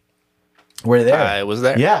you were there. I was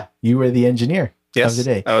there. Yeah, you were the engineer of the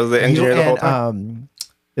day. I was the engineer the whole time.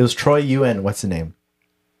 It was Troy, you, and what's the name?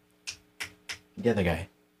 The other guy.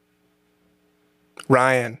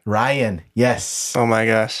 Ryan. Yes. Oh my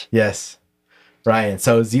gosh. Yes. Ryan.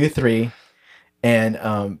 So it was you three.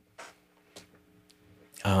 And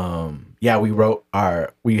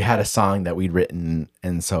we had a song that we'd written,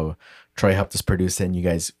 and so Troy helped us produce it, and you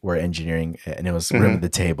guys were engineering, and it was Room at the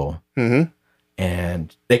Table.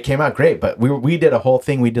 And it came out great, but we did a whole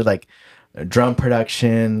thing. We did like drum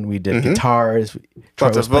production, we did guitars,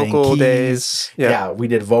 lots of vocal days. Yeah, we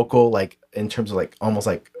did vocal, like in terms of like almost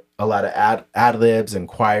like a lot of ad libs and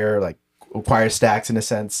choir stacks in a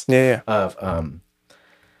sense.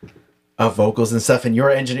 Of vocals and stuff. And you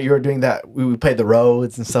were engineer, you were doing that. We played the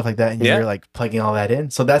roads and stuff like that, and you were like plugging all that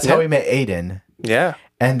in. So that's how we met Aidan. Yeah.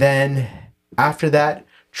 And then after that,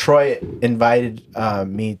 Troy invited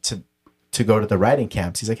me to go to the writing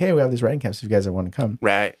camps. He's like, hey, we have these writing camps if you guys want to come.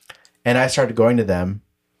 Right. And I started going to them.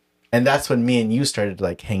 And that's when me and you started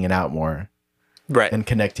like hanging out more. Right. And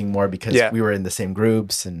connecting more because we were in the same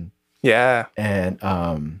groups and and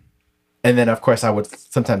then of course I would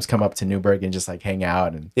sometimes come up to Newburgh and just like hang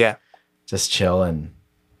out and just chill. And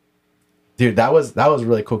dude, that was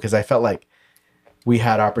really cool because I felt like we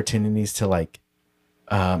had opportunities to like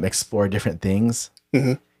explore different things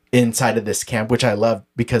inside of this camp, which I loved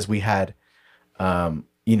because we had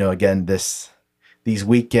again these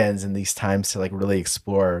weekends and these times to like really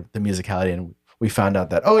explore the musicality. And we found out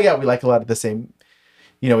that we like a lot of the same,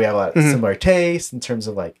 we have a lot of similar tastes in terms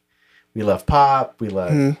of like we love pop, we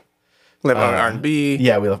love R&B.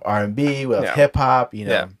 Yeah, we love R&B, we love hip hop,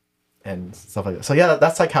 and stuff like that. So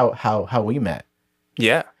that's like how we met.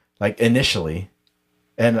 Yeah. Like initially.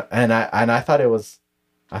 And I thought it was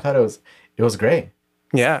great.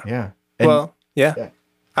 Yeah. Yeah. And,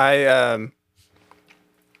 I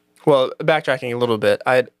backtracking a little bit.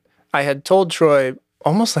 I had told Troy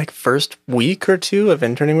almost like first week or two of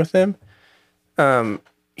interning with him,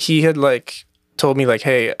 he had like told me like,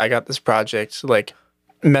 hey, I got this project, like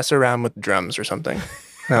mess around with drums or something.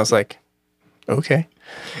 And I was like, okay.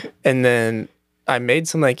 And then I made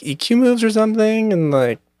some like EQ moves or something and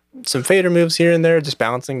like some fader moves here and there, just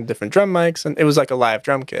balancing different drum mics. And it was like a live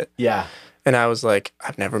drum kit. Yeah. And I was like,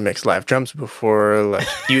 I've never mixed live drums before. Like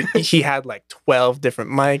he had like 12 different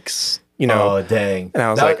mics, you know. Oh, dang. And I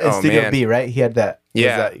was that like, was in oh, Studio man. B, right? He had that.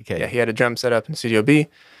 Yeah. Okay. Yeah, he had a drum set up in Studio B.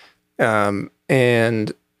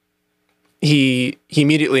 And he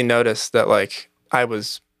immediately noticed that like I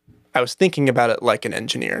was thinking about it like an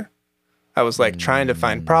engineer. I was like trying to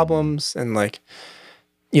find problems and like,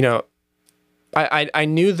 you know, I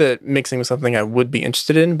knew that mixing was something I would be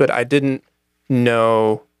interested in, but I didn't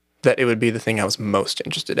know that it would be the thing I was most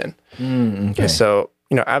interested in. Okay. So,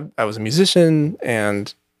 you know, I was a musician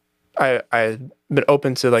and I'd been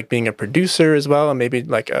open to like being a producer as well and maybe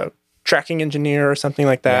like a tracking engineer or something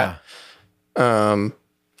like that. Yeah.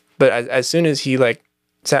 But as soon as he like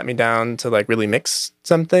sat me down to like really mix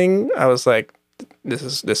something, I was like,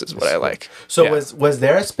 this is what I like. So was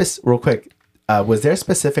there a real quick, was there a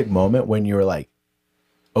specific moment when you were like,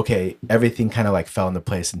 okay, everything kind of like fell into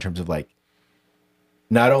place in terms of like,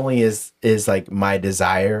 not only is like my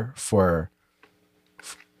desire for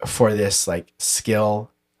this like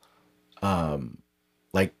skill,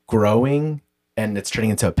 like growing and it's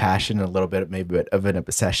turning into a passion, a little bit, maybe of an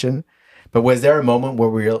obsession, but was there a moment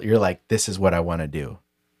where you're like, this is what I want to do?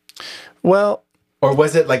 Well, or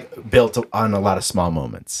was it like built on a lot of small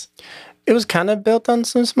moments? It was kind of built on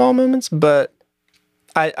some small moments, but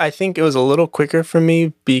I think it was a little quicker for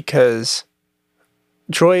me because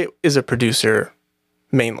Troy is a producer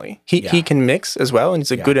mainly. He can mix as well, and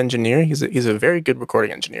he's a good engineer. He's a very good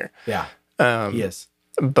recording engineer. Yeah, he is.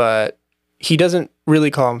 But he doesn't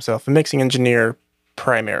really call himself a mixing engineer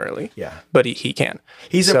primarily. Yeah, but he can.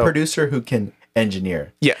 He's a producer who can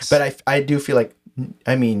engineer. Yes, but I do feel like,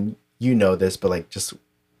 I mean, you know this, but like just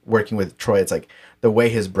working with Troy, it's like the way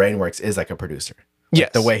his brain works is like a producer.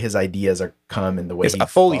 Yes. The way his ideas are come and the way he's a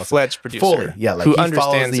fully fledged producer. Fully, yeah. Like who he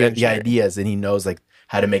understands follows the ideas and he knows like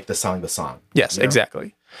how to make the song. Yes, you know?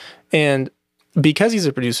 Exactly. And because he's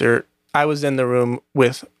a producer, I was in the room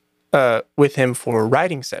with him for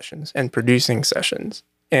writing sessions and producing sessions.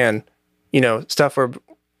 And, you know, stuff where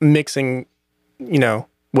mixing, you know,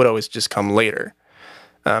 would always just come later.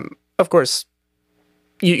 Of course,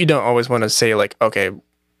 you don't always want to say like, okay,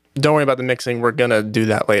 don't worry about the mixing. We're going to do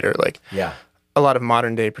that later. Like, yeah. A lot of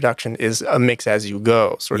modern day production is a mix as you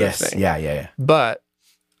go sort of thing. Yeah. But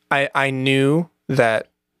I knew that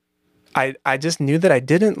I just knew that I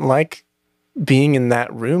didn't like being in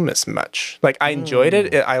that room as much. Like I enjoyed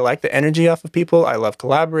it. I like the energy off of people. I love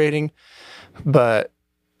collaborating, but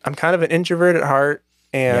I'm kind of an introvert at heart.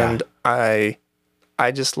 And I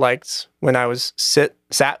just liked when I was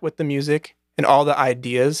sat with the music and all the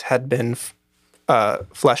ideas had been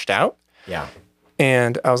fleshed out. Yeah.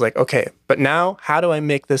 And I was like, okay, but now how do I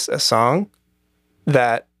make this a song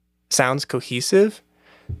that sounds cohesive?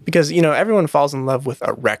 Because, you know, everyone falls in love with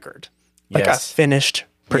a record, like a finished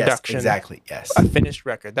production. Yes, exactly. Yes. A finished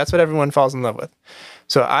record. That's what everyone falls in love with.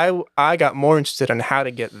 So I got more interested in how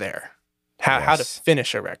to get there, how to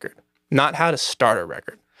finish a record, not how to start a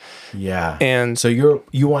record. Yeah. And so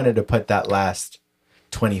you wanted to put that last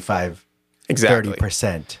 25,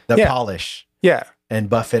 30%, the polish. Yeah.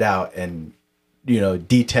 And buff it out and, you know,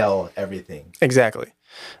 detail everything. Exactly.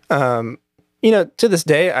 You know, to this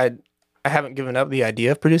day, I haven't given up the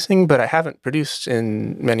idea of producing, but I haven't produced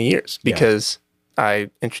in many years because I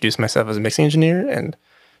introduced myself as a mixing engineer and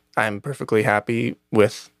I'm perfectly happy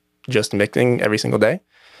with just mixing every single day.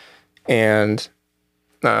 And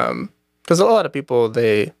because a lot of people,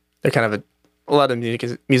 they're kind of a lot of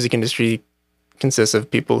music industry consists of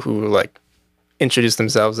people who like introduce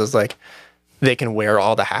themselves as like, they can wear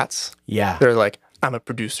all the hats. Yeah. They're like, I'm a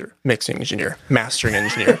producer, mixing engineer, mastering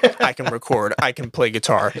engineer. I can record. I can play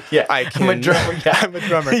guitar. Yeah. I'm a drummer. I'm a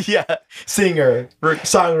drummer. Yeah. Singer,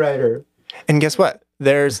 songwriter. And guess what?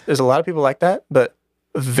 There's a lot of people like that, but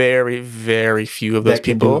very, very few of those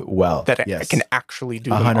people that can actually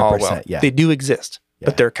do them all well. Yeah. They do exist,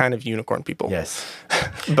 but they're kind of unicorn people. Yes.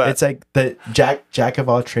 But it's like the jack of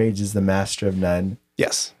all trades is the master of none.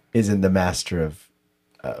 Yes. Isn't the master of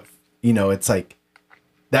you know, it's like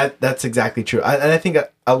that's exactly true. And I think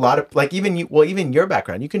a lot of like even your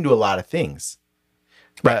background, you can do a lot of things,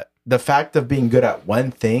 but the fact of being good at one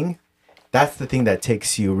thing, that's the thing that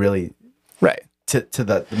takes you really to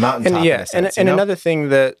the mountaintop. And and another thing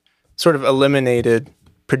that sort of eliminated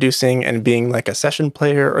producing and being like a session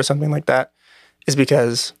player or something like that is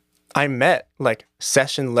because I met like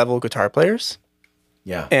session level guitar players,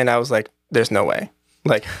 Yeah. and I was like, there's no way.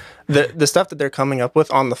 Like the stuff that they're coming up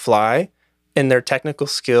with on the fly and their technical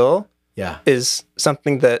skill Yeah. is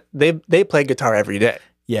something that they play guitar every day.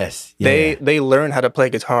 Yes. Yeah. They learn how to play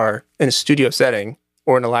guitar in a studio setting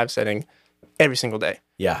or in a live setting every single day.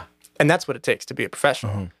 Yeah. And that's what it takes to be a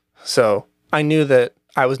professional. So I knew that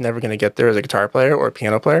I was never going to get there as a guitar player or a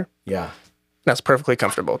piano player. Yeah. And I was perfectly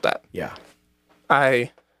comfortable with that. Yeah.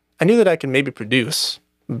 I knew that I could maybe produce,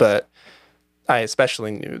 but I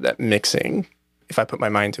especially knew that mixing, if I put my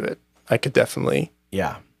mind to it, I could definitely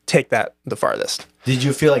take that the farthest. Did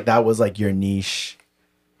you feel like that was like your niche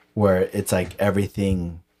where it's like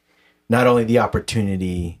everything, not only the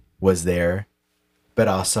opportunity was there, but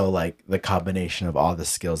also like the combination of all the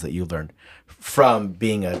skills that you learned from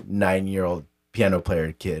being a 9-year-old piano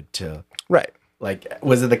player kid to Right. like,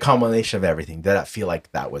 was it the combination of everything? Did that feel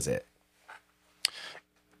like that was it?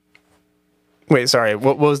 Wait, sorry.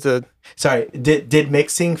 What was the... Sorry, did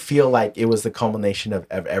mixing feel like it was the culmination of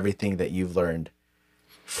everything that you've learned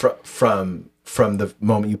from the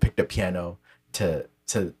moment you picked up piano to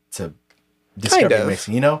discovering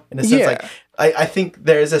mixing, you know? In a sense, like I think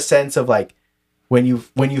there is a sense of like when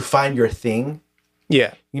you find your thing, you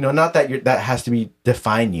know, not that that has to be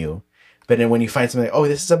define you, but then when you find something like, oh,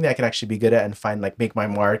 this is something I can actually be good at and find like make my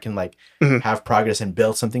mark and like have progress and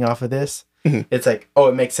build something off of this, it's like, oh,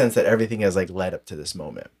 it makes sense that everything has like led up to this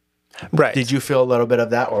moment. Right. Did you feel a little bit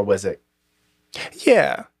of that, or was it?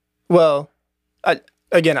 Yeah. Well,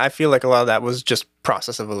 I feel like a lot of that was just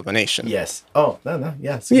process of elimination. Yes. Oh, no.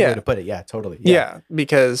 Yeah. It's a good way to put it. Yeah, totally. Yeah.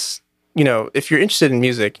 Because, you know, if you're interested in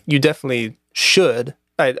music, you definitely should.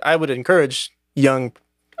 I would encourage young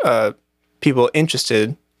people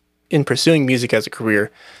interested in pursuing music as a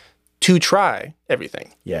career to try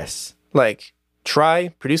everything. Yes. Like, try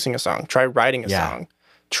producing a song, try writing a song,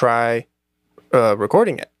 try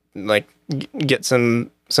recording it. Like, get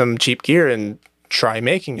some cheap gear and try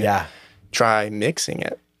making it. Yeah. Try mixing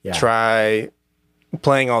it. Yeah. Try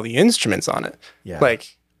playing all the instruments on it. Yeah.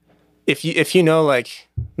 Like, if you know, like,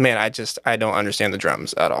 man, I don't understand the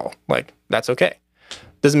drums at all. Like, that's okay.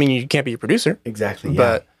 Doesn't mean you can't be a producer. Exactly.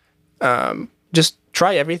 Yeah. But just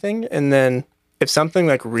try everything, and then if something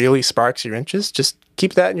like really sparks your interest, just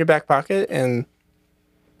keep that in your back pocket and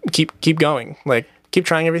keep going. Like, keep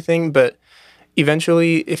trying everything, but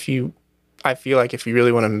eventually, I feel like if you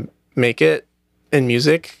really want to make it in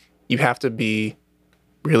music, you have to be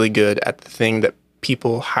really good at the thing that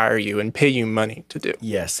people hire you and pay you money to do.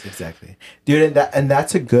 Yes, exactly. Dude, and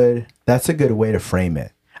that's a good way to frame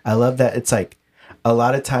it. I love that. It's like a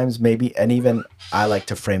lot of times maybe, and even I like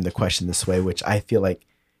to frame the question this way, which I feel like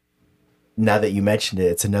now that you mentioned it,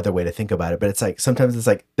 it's another way to think about it. But it's like, sometimes it's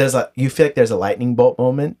like, you feel like there's a lightning bolt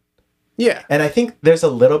moment. Yeah. And I think there's a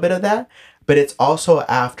little bit of that, but it's also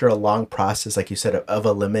after a long process, like you said, of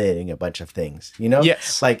eliminating a bunch of things, you know?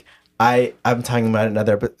 Yes. Like I'm talking about in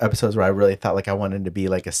other episodes where I really thought like I wanted to be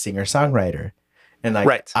like a singer-songwriter. And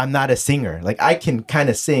like, I'm not a singer. Like, I can kind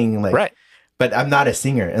of sing, like, but I'm not a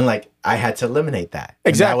singer. And like, I had to eliminate that.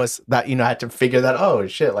 Exactly. And that was that, you know, I had to figure that, oh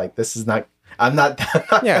shit, like this is not, I'm not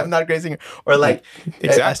a great singer. Or like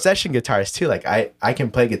a session guitarist too. Like I can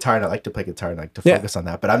play guitar and I like to play guitar and I like to focus on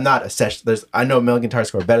that. But I'm not a session. I know a million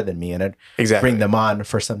guitarists who are better than me, and I'd bring them on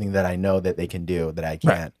for something that I know that they can do that I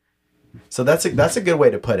can't. Right. So that's a good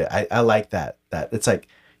way to put it. I like that it's like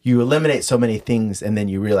you eliminate so many things and then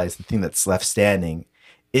you realize the thing that's left standing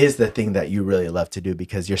is the thing that you really love to do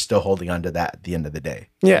because you're still holding on to that at the end of the day.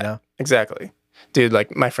 Yeah, you know? Exactly. Dude,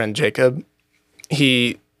 like my friend Jacob,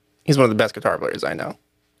 he's one of the best guitar players I know.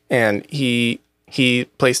 And he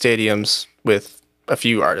plays stadiums with a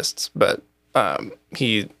few artists, but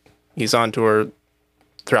he's on tour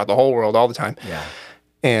throughout the whole world all the time. Yeah.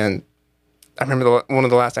 And I remember one of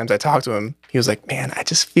the last times I talked to him, he was like, man, I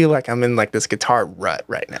just feel like I'm in like this guitar rut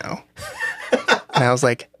right now. And I was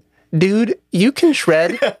like, dude, you can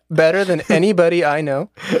shred better than anybody I know.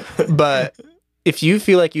 But if you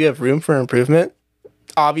feel like you have room for improvement,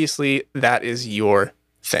 obviously that is your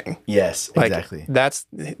thing. Yes, like, exactly.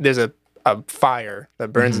 There's a fire that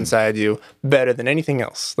burns inside you better than anything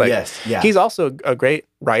else. Like, he's also a great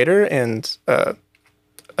writer, and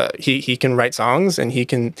he can write songs and he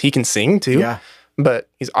can sing too. Yeah. But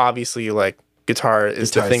he's obviously like guitar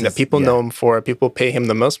is the thing that people know him for. People pay him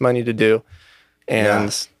the most money to do,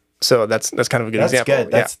 and so that's kind of a good example.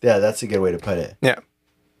 Good. That's a good way to put it. Yeah.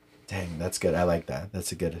 Dang, that's good. I like that.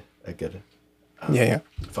 That's a good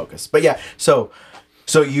focus. But yeah, so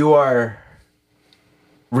you are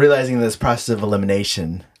realizing this process of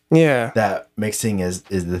elimination. Yeah. That mixing is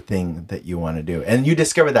the thing that you want to do, and you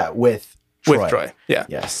discover that with With Troy. Yeah.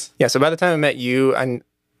 Yes. Yeah. So by the time I met you,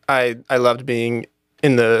 I loved being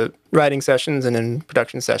in the writing sessions and in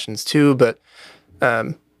production sessions too. But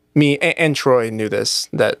me and Troy knew this,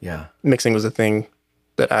 that mixing was a thing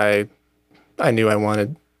that I knew I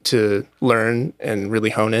wanted to learn and really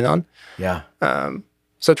hone in on. Yeah.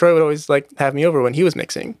 So Troy would always like have me over when he was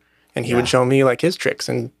mixing, and he would show me like his tricks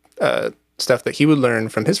and stuff that he would learn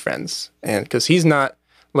from his friends. And because he's not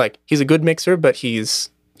like, he's a good mixer, but he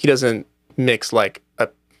doesn't mix like a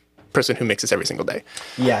person who mixes every single day.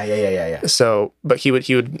 Yeah. So, but he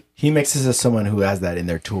mixes as someone who has that in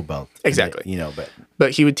their tool belt. Exactly. You know,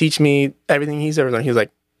 but he would teach me everything he's ever learned. He was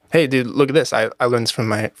like, hey dude, look at this. I learned this from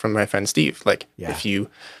my friend Steve. Like if you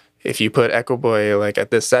put Echo Boy like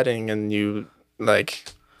at this setting, and you like,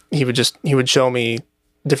 he would show me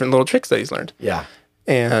different little tricks that he's learned. Yeah.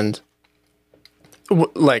 And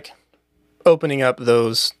like opening up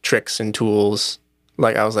those tricks and tools,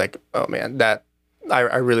 like I was like, oh man, that I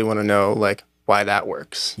really want to know like why that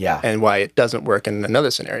works. Yeah. And why it doesn't work in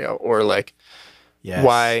another scenario, or like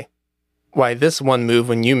why this one move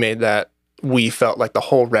when you made that, we felt like the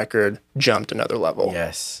whole record jumped another level.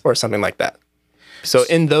 Yes. Or something like that. So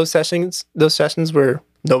in those sessions where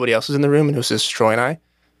nobody else was in the room and it was just Troy and I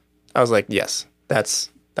was like, yes, that's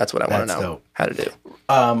what I want to know how to do.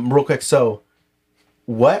 Real quick. So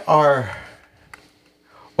what are,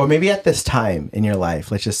 or maybe at this time in your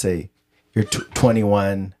life, let's just say you're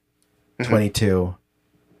 21, 22,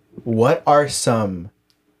 what are some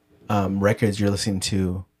records you're listening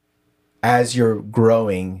to as you're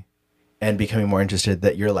growing and becoming more interested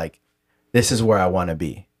that you're like, this is where I want to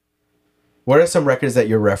be? What are some records that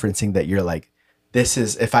you're referencing that you're like, this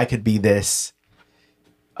is, if I could be this,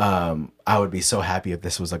 I would be so happy if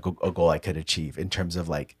this was a goal I could achieve, in terms of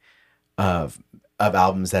like, of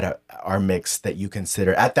albums that are mixed that you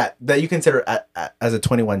consider as a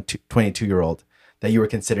 21, 22 year old, that you were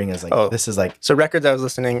considering as like, this is like. So records I was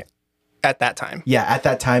listening at that time. Yeah. At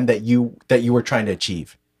that time that you were trying to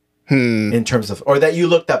achieve in terms of, or that you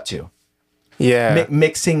looked up to. Yeah.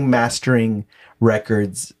 Mixing, mastering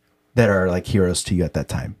records that are like heroes to you at that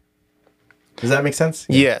time. Does that make sense?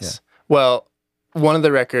 Yes. Yeah. Well, one of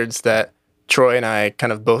the records that Troy and I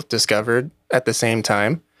kind of both discovered at the same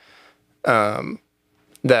time,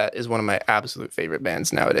 that is one of my absolute favorite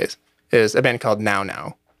bands nowadays, is a band called Now.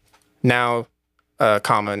 Now,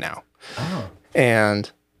 Now. Oh.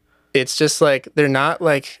 And it's just like, they're not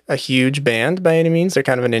like a huge band by any means. They're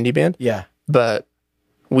kind of an indie band. Yeah. But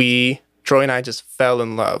Troy and I just fell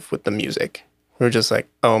in love with the music. We were just like,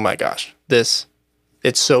 oh my gosh, it's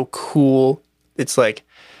so cool. It's like,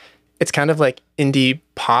 it's kind of like indie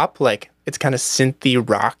pop, like it's kind of synthy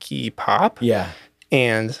rocky pop. Yeah.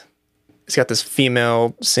 And it's got this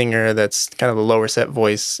female singer that's kind of a lower set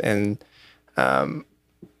voice, and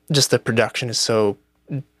just the production is so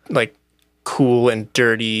like cool and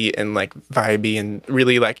dirty and like vibey and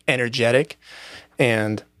really like energetic.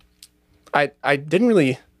 And I didn't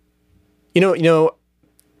really,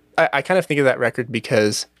 I kind of think of that record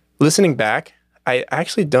because listening back, I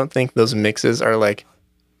actually don't think those mixes are like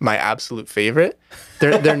my absolute favorite.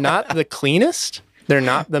 They're not the cleanest. They're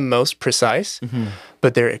not the most precise,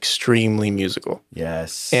 but they're extremely musical.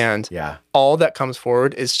 Yes. And all that comes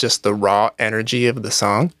forward is just the raw energy of the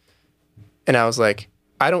song. And I was like,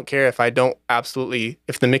 I don't care if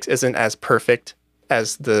if the mix isn't as perfect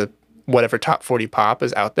as the whatever top 40 pop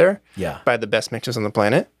is out there by the best mixers on the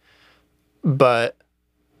planet. But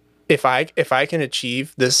if I can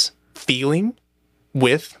achieve this feeling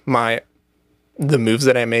with the moves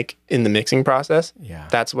that I make in the mixing process,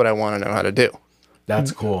 that's what I want to know how to do.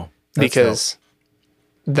 That's cool. Because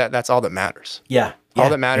that's all that matters. Yeah. All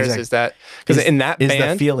that matters is that, because in that band, is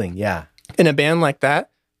the feeling, in a band like that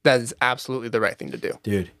is absolutely the right thing to do.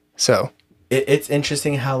 Dude. So it's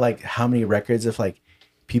interesting how many records, if like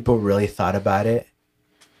people really thought about it,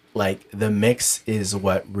 like the mix is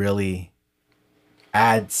what really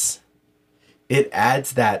adds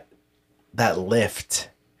that lift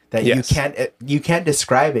that you can't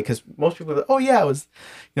describe it, because most people are like, oh yeah, it was,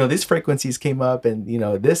 these frequencies came up and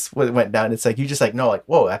this went down. It's like you just like, no, like,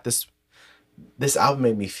 whoa, at this album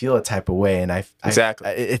made me feel a type of way, and it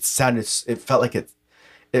felt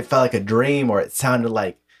like a dream, or it sounded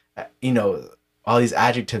like all these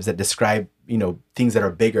adjectives that describe things that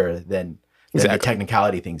are bigger than the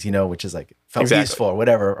technicality things, which is like felt peaceful or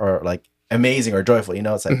whatever, or like amazing or joyful,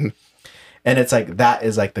 it's like and it's like that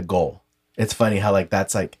is like the goal. It's funny how like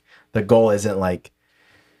that's like the goal isn't like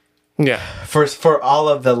for all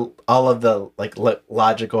of the like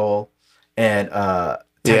logical and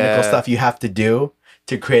technical stuff you have to do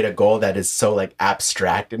to create a goal that is so like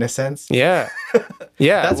abstract in a sense. Yeah.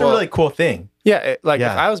 Yeah. That's a really cool thing. Yeah. If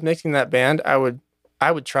I was mixing that band, I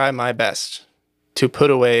would try my best to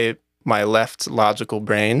put away my left logical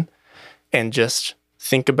brain and just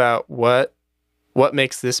think about what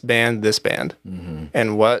makes this band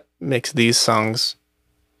and what makes these songs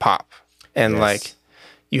pop. And like,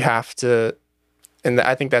 you have to, and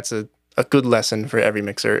I think that's a good lesson for every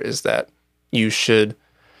mixer, is that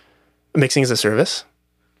mixing is a service,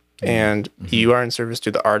 and you are in service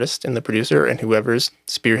to the artist and the producer and whoever's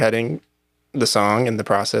spearheading the song and the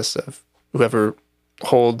process of whoever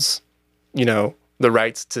holds, the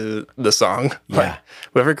rights to the song. Yeah. Like,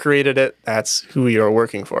 whoever created it, that's who you're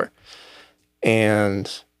working for. And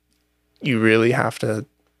you really have to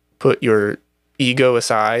put your ego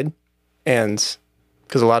aside, and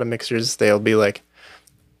because a lot of mixers, they'll be like,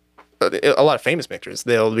 a lot of famous mixers,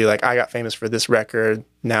 they'll be like, I got famous for this record,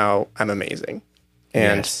 now I'm amazing.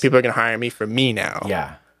 And people are going to hire me for me now.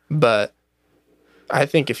 Yeah. But I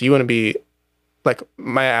think if you want to be, like,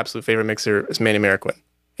 my absolute favorite mixer is Manny Marroquin.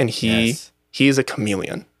 And he is a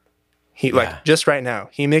chameleon. He like, just right now,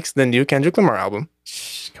 he mixed the new Kendrick Lamar album.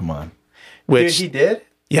 Come on. Which Dude, he did?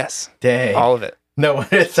 Yes. Dang. All of it. No,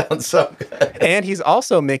 it sounds so good. And he's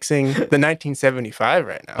also mixing the 1975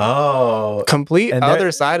 right now. Oh. Complete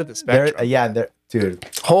other side of the spectrum. Dude.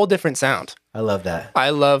 Whole different sound. I love that.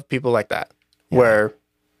 I love people like that, where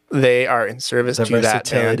they are in service to that band. The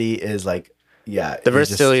versatility is like, the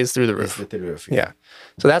versatility is through the roof. Through the roof. Yeah.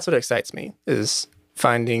 So that's what excites me, is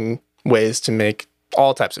finding ways to make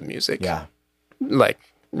all types of music. Yeah. Like,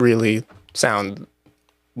 really sound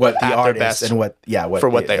what the at artist their best and what they are. for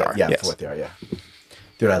what they are. Yeah.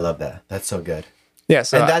 Dude, I love that. That's so good. Yeah.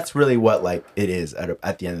 So and that's really what like it is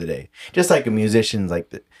at the end of the day. Just like a musician's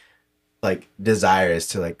like desire is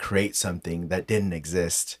to like create something that didn't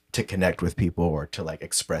exist to connect with people or to like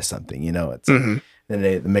express something, It's then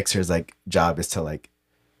the mixer's like job is to like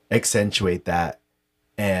accentuate that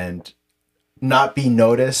and not be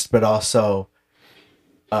noticed, but also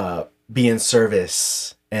be in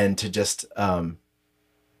service and to just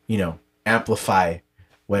amplify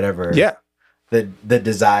whatever the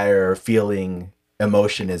desire or feeling,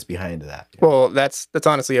 emotion is behind that. Well, that's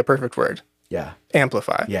honestly a perfect word. Yeah.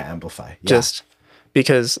 Amplify. Yeah, amplify. Yeah. Just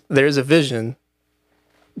because there's a vision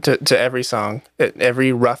to every song,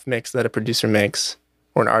 every rough mix that a producer makes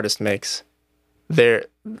or an artist makes. The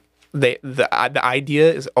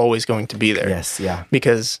idea is always going to be there. Yes, yeah.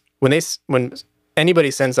 Because when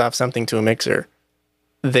anybody sends off something to a mixer,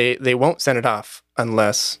 they won't send it off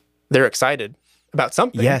unless they're excited about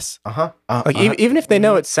something. Yes. Even if they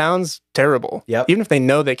know it sounds terrible. Yep. Even if they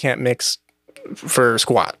know they can't mix for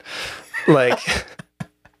squat, like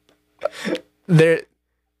they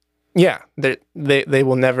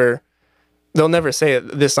will never. They'll never say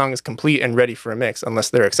this song is complete and ready for a mix unless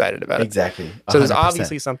they're excited about it. Exactly. 100%. So there's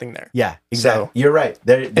obviously something there. Yeah, exactly. So, you're right.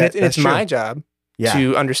 It's my job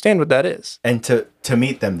to understand what that is. And to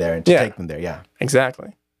meet them there and to take them there. Yeah.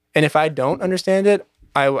 Exactly. And if I don't understand it,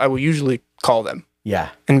 I will usually call them. Yeah.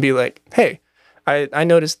 And be like, hey, I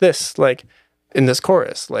noticed this, like, in this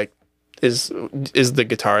chorus. Like, is the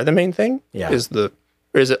guitar the main thing? Yeah.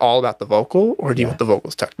 Or is it all about the vocal? Or do you want the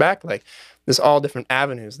vocals tucked back? Like, there's all different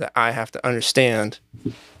avenues that I have to understand.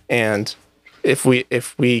 And if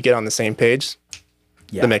we get on the same page,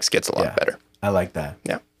 the mix gets a lot better. I like that.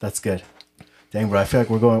 Yeah. That's good. Dang, bro, I feel like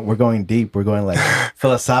we're going deep. We're going like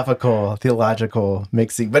philosophical, theological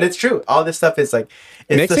mixing. But it's true. All this stuff is like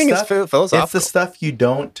mixing is philosophical. It's the stuff you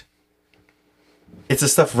don't. It's the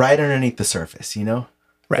stuff right underneath the surface,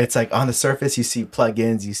 Right. It's like on the surface you see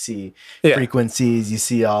plugins, you see frequencies, you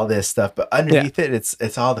see all this stuff, but underneath it,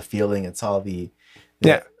 it's all the feeling, it's all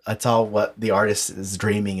it's all what the artist is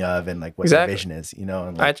dreaming of and like what their vision is,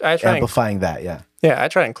 and like I try amplifying that. Yeah. Yeah, I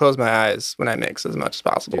try and close my eyes when I mix as much as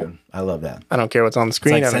possible. Dude, I love that. I don't care what's on the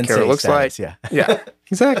screen. Like I don't care what it looks status, like. Yeah,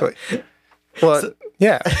 exactly. Well,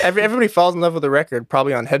 everybody falls in love with a record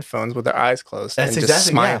probably on headphones with their eyes closed and just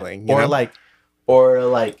smiling. Yeah. Or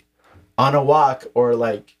like on a walk or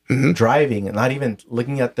like driving and not even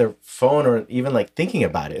looking at their phone or even like thinking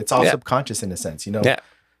about it. It's all subconscious in a sense, Yeah.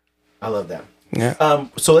 I love that. Yeah.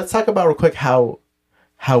 So let's talk about real quick how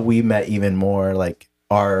we met even more, like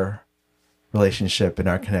our relationship and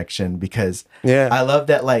our connection, because I love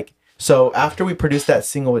that. Like, so after we produced that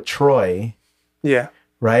single with Troy,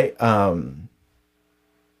 right? I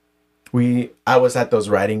was at those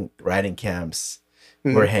writing camps.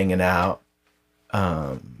 We're hanging out.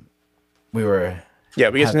 We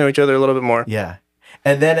get to know each other a little bit more. Yeah.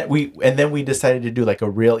 And then we decided to do like a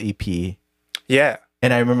real EP. Yeah.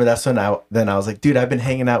 And I remember that's when I was like, dude, I've been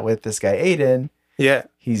hanging out with this guy, Aidan. Yeah.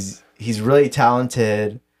 He's really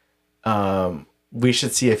talented. We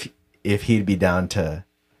should see if he'd be down to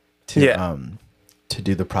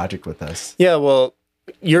do the project with us. Yeah, well,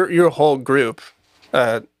 your whole group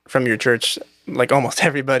from your church, like almost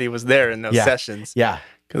everybody was there in those sessions. Yeah.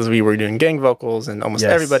 Because we were doing gang vocals and almost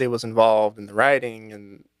everybody was involved in the writing,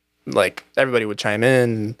 and like everybody would chime in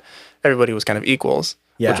and everybody was kind of equals,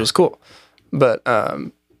 which was cool. But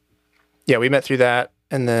we met through that.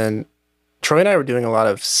 And then Troy and I were doing a lot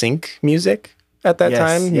of sync music at that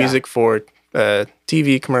time, music for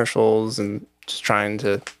TV commercials, and just trying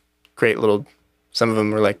to create little, some of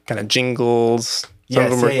them were like kind of jingles. Some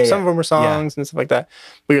of them were songs and stuff like that.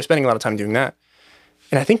 We were spending a lot of time doing that.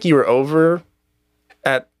 And I think you were over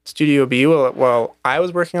at Studio B while I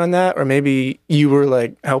was working on that, or maybe you were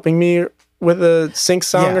like helping me with a sync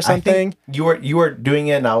song or something. I think you were doing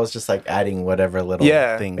it, and I was just like adding whatever little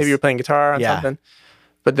things. Maybe you were playing guitar on something.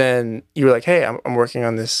 But then you were like, "Hey, I'm working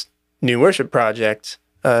on this new worship project.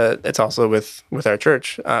 It's also with our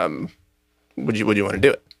church. Would you want to do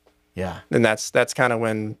it?" Yeah. And that's kind of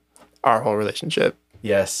when our whole relationship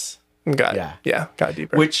got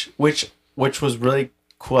deeper. Which was really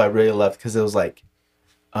cool. I really loved, because it was like,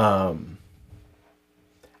 I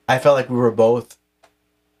felt like we were both,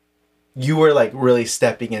 you were like really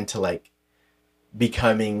stepping into like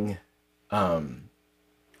becoming a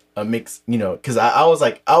mix, you know, because I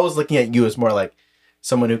was looking at you as more like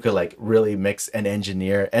someone who could like really mix and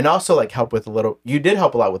engineer, and also like help with you did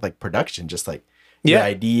help a lot with like production, just like the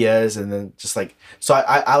ideas, and then just like, so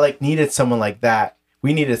I like needed someone like that.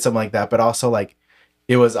 We needed someone like that, but also like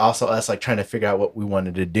it was also us like trying to figure out what we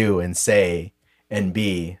wanted to do and say and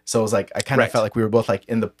be. So it was like, I kind of felt like we were both like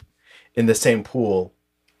in the same pool.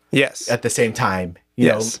 Yes. At the same time, you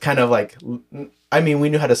know, kind of like, I mean, we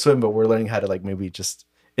knew how to swim, but we're learning how to like maybe just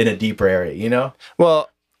in a deeper area, you know? Well,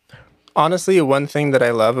 honestly, one thing that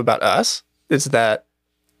I love about us is that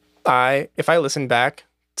if I listen back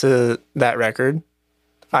to that record,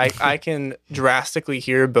 I can drastically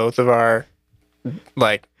hear both of our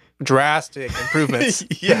like drastic improvements.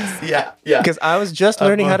 Yeah. Because I was just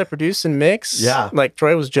learning how to produce and mix. Yeah. Like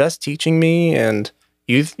Troy was just teaching me, and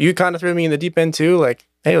you kind of threw me in the deep end too. Like,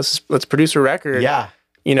 hey, let's produce a record. Yeah.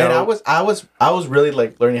 You know, and I was really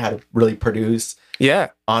like learning how to really produce. Yeah.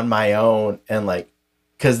 On my own, and like,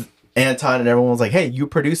 because Anton and everyone was like, "Hey, you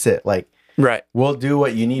produce it. Like, right. We'll do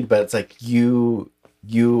what you need, but it's like you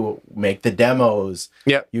make the demos.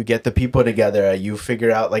 Yep. You get the people together. You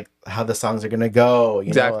figure out like how the songs are gonna go.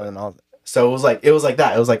 You know, and all. So it was like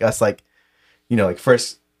that. It was like us, like, you know, like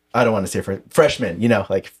first. I don't want to say freshmen. You know,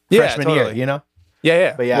 like freshman year. You know.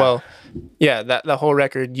 Yeah. But yeah. Well, yeah. That the whole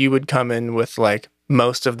record, you would come in with like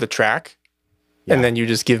most of the track, and then you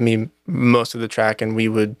just give me most of the track, and we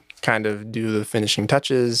would kind of do the finishing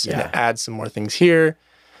touches and add some more things here.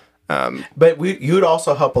 But you would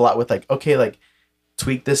also help a lot with like, okay, like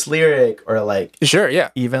tweak this lyric, or like, sure, yeah,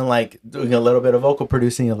 even like doing a little bit of vocal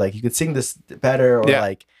producing, of like you could sing this better, or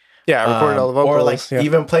like I recorded all the vocals, or like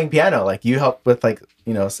even playing piano, like you helped with like,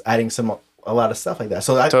 you know, adding a lot of stuff like that.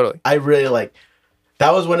 So I really like,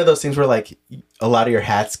 that was one of those things where like a lot of your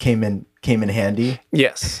hats came in handy.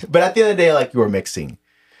 Yes. But at the end of the day, like you were mixing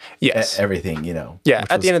everything, you know. Yeah.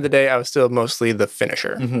 At the end of the day, I was still mostly the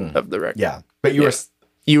finisher of the record. Yeah. But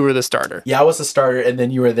you were the starter. Yeah, I was the starter, and then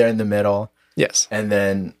you were there in the middle. Yes. And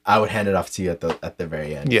then I would hand it off to you at the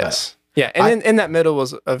very end. Yes. But and in that middle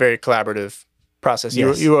was a very collaborative process. You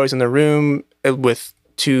were always in the room with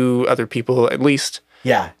two other people at least.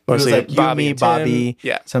 Yeah, it was like Bobby, you, me, Bobby.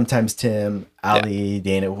 Yeah, sometimes Tim, Ali,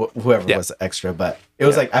 Dana, whoever was extra. But it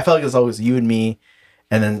was like, I felt like it was always you and me,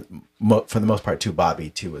 and then for the most part too, Bobby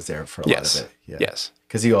too was there for a lot of it. Yeah. Yes,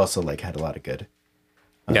 because he also like had a lot of good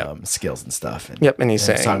skills and stuff. And, and he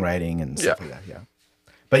sang songwriting and stuff like that. Yeah,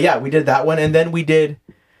 but yeah, we did that one, and then we did.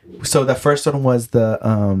 So the first one was the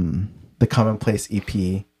Commonplace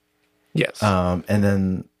EP. Yes, and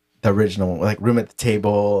then the original, like Room at the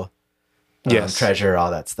Table. Treasure, all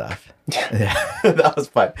that stuff. Yeah, that was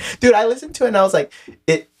fun, dude. I listened to it and I was like,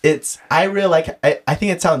 I really like. I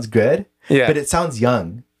think it sounds good. Yeah, but it sounds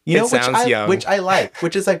young. You know, which I like.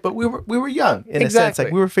 Which is like, but we were young in a sense.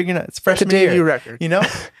 Like we were figuring out, it's freshman year. Debut record, you know,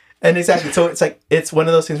 and exactly. So it's like, it's one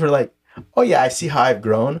of those things where like, oh yeah, I see how I've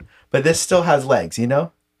grown, but this still has legs. You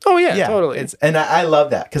know. Oh yeah, totally. And I love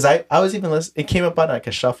that, because I was even listening. It came up on like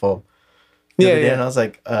a shuffle. The other day, and I was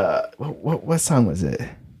like, what song was it?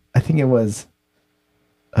 I think it was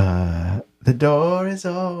The Door Is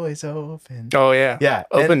Always Open. Oh, yeah. Yeah.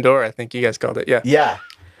 Open Door, I think you guys called it. Yeah. Yeah.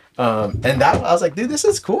 And that, I was like, dude, this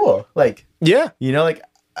is cool. Like, yeah. You know, like,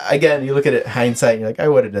 again, you look at it hindsight and you're like, I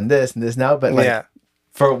would have done this and this now. But like,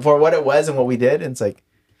 for what it was and what we did. And it's like,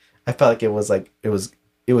 I felt like it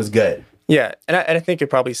was good. Yeah. And I think it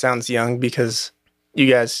probably sounds young because you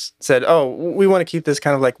guys said, oh, we want to keep this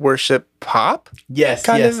kind of like worship pop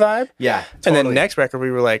kind of vibe. Yeah. Totally. And then next record,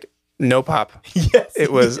 we were like, no pop. Yes.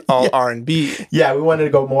 It was all R&B. Yeah. We wanted to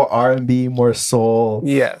go more R&B, more soul.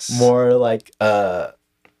 Yes. More like,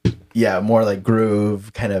 more like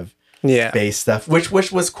groove kind of bass stuff, which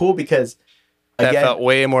was cool because that felt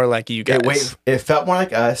way more like you guys. It felt more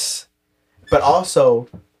like us, but also,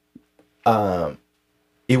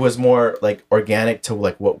 it was more like organic to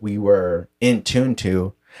like what we were in tune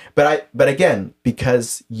to. But again,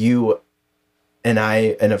 because you and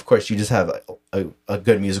I, and of course you just have a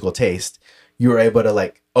good musical taste, you were able to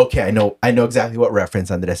like, okay, I know exactly what reference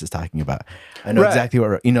Andres is talking about. I know exactly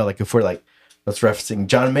what, like if we're like, let's referencing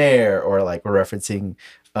John Mayer, or like we're referencing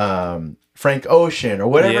Frank Ocean or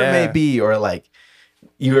whatever it may be, or like,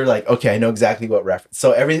 you were like, okay, I know exactly what reference.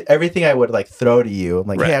 So everything I would like throw to you, I'm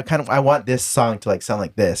like, hey, I want this song to like sound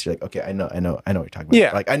like this. You're like, okay, I know what you're talking about.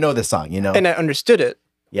 Yeah. Like I know this song, you know? And I understood it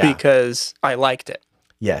because I liked it.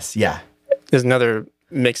 Yes. Yeah. There's another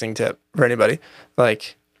mixing tip for anybody.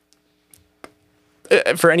 Like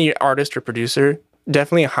for any artist or producer,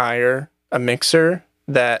 definitely hire a mixer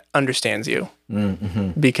that understands you.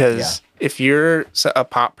 Mm-hmm. Because if you're a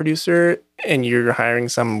pop producer and you're hiring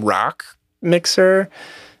some rock mixer,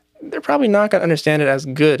 they're probably not going to understand it as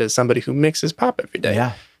good as somebody who mixes pop every day.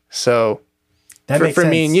 Yeah. So for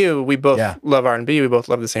me and you, we both love R&B. We both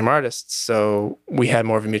love the same artists. So we had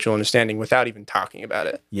more of a mutual understanding without even talking about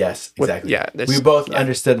it. Yes, exactly. We both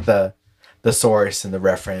understood the source and the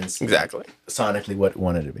reference. Exactly. Sonically what it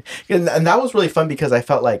wanted to be. And that was really fun because I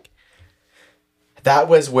felt like that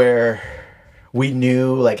was where we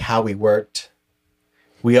knew like how we worked.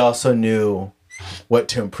 We also knew what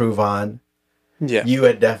to improve on. Yeah. You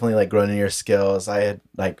had definitely like grown in your skills. I had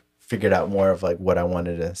like figured out more of like what I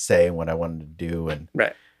wanted to say and what I wanted to do.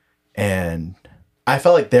 And I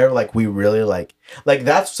felt like we really like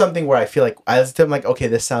that's something where I feel like I listened to them like, okay,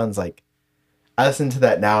 this sounds like, I listen to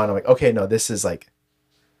that now and I'm like, okay, no, this is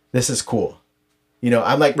cool. You know,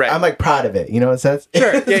 I'm like proud of it. You know what I'm saying?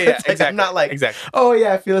 Sure. Yeah, exactly. I'm not like, oh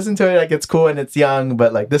yeah, if you listen to it, like it's cool and it's young,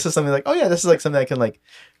 but like this is something like, oh yeah, this is like something I can like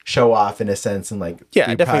show off in a sense and like,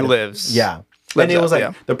 it definitely lives. Yeah. And it was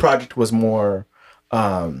like the project was more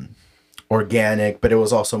organic, but it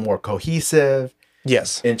was also more cohesive.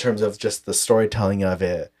 Yes. In terms of just the storytelling of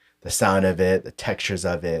it, the sound of it, the textures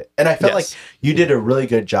of it. And I felt like you did a really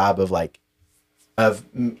good job of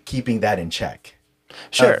keeping that in check.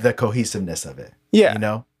 Sure. Of the cohesiveness of it. Yeah. You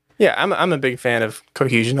know? Yeah, I'm a big fan of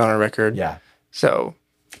cohesion on a record. Yeah. So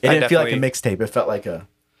it didn't feel like a mixtape. It felt like a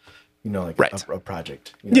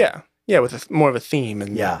project. You know? Yeah. Yeah, with more of a theme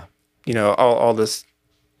and you know, all this,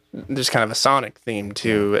 there's kind of a sonic theme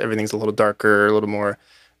too. Everything's a little darker, a little more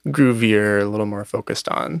groovier, a little more focused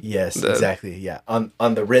on. Yes, exactly. Yeah. On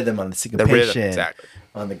the rhythm, on the syncopation,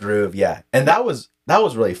 on the groove. Yeah. And that was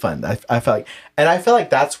really fun. I felt like, and I feel like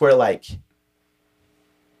that's where like,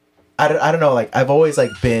 I don't know, like I've always like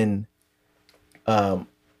been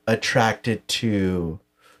attracted to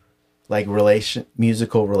like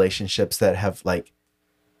musical relationships that have like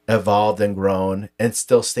evolved and grown and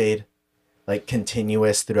still stayed like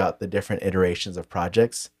continuous throughout the different iterations of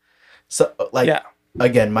projects. So like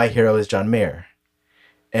again, my hero is John Mayer,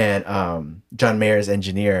 and John Mayer's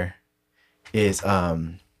engineer is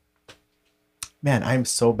man, I'm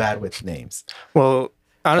so bad with names. Well,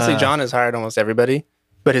 honestly, John has hired almost everybody,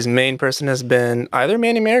 but his main person has been either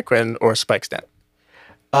Manny Marroquin or Spike Stent.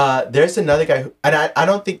 There's another guy who, and I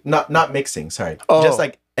don't think not mixing, sorry, just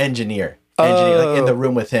like engineer, like in the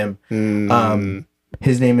room with him.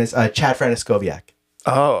 His name is Chad Franiscoviak.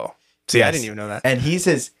 Oh, see, I didn't even know that. And he's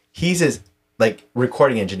his like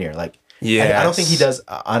recording engineer. Like, I don't think he does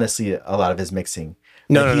honestly a lot of his mixing.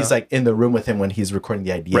 No, he's like in the room with him when he's recording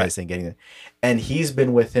the ideas and getting it. And he's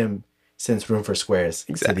been with him since Room for Squares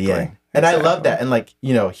to the end. And I love that. And like,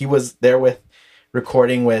 you know, he was there with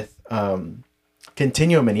recording with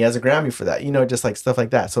Continuum, and he has a Grammy for that, you know, just like stuff like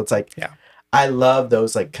that. So it's like, I love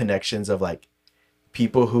those like connections of like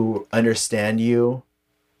people who understand you.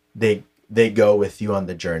 They go with you on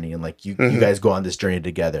the journey, and like you guys go on this journey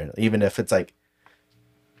together. Even if it's like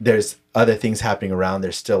there's other things happening around,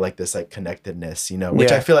 there's still like this like connectedness, you know,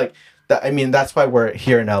 which I feel like that, I mean, that's why we're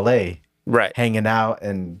here in LA, hanging out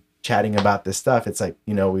and chatting about this stuff. It's like,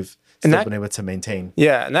 you know, we've still been able to maintain.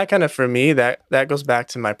 Yeah. And that kind of, for me, that goes back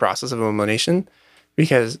to my process of elimination,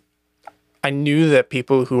 because I knew that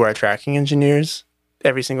people who are tracking engineers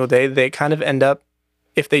every single day, they kind of end up,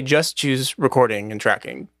 if they just choose recording and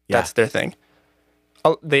tracking, that's their thing.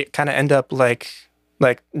 They kind of end up like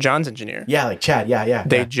like John's engineer. Yeah, like Chad. Yeah.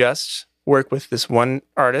 They just work with this one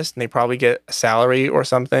artist, and they probably get a salary or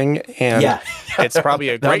something, and it's probably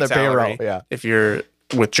a great salary if you're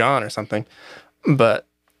with John or something. But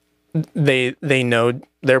they know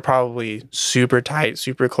they're probably super tight,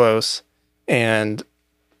 super close, and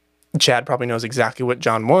Chad probably knows exactly what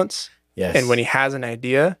John wants. Yes. And when he has an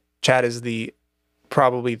idea, Chad is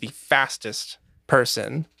probably the fastest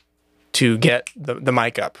person to get the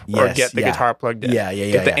mic up or get the guitar plugged in.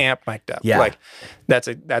 Get the amp mic'd up. Yeah. Like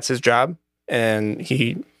that's his job. And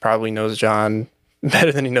he probably knows John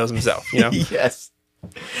better than he knows himself, you know? Yes.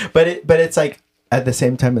 But it's like, at the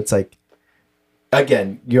same time, it's like,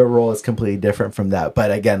 again, your role is completely different from that.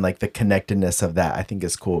 But again, like the connectedness of that, I think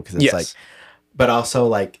is cool because it's like, but also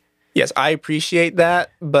like, yes, I appreciate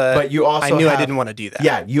that, but you also I knew I didn't want to do that.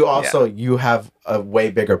 Yeah, you also you have a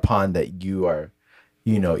way bigger pond that you are,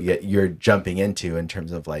 you know, you're jumping into in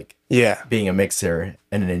terms of like being a mixer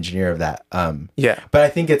and an engineer of that. But I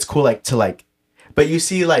think it's cool like to like, but you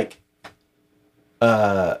see like,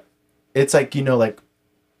 it's like, you know, like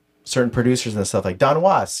certain producers and stuff like Don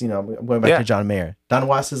Was, you know, I'm going back to John Mayer. Don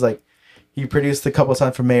Was is like, he produced a couple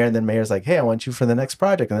songs for Mayer, and then Mayer's like, hey, I want you for the next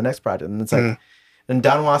project and the next project, and it's like. And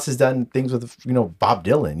Don Was has done things with, you know, Bob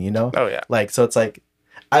Dylan, you know? Oh, yeah. Like, so it's like,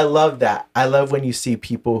 I love that. I love when you see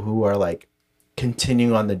people who are like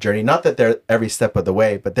continuing on the journey. Not that they're every step of the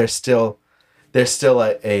way, but there's still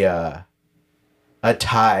a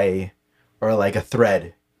tie or like a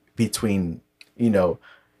thread between, you know,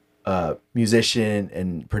 musician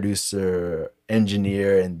and producer,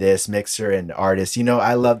 engineer, and this mixer and artist. You know,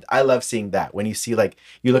 I love seeing that. When you see like,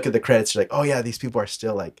 you look at the credits, you're like, oh yeah, these people are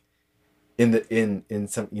still like, in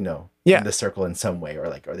some, you know, in the circle in some way, or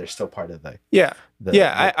like, or they're still part of the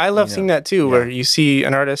I love seeing that too, where you see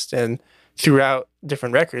an artist and throughout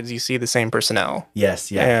different records you see the same personnel.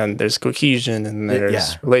 And there's cohesion and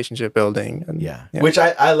there's relationship building and which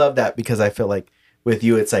I love that, because I feel like with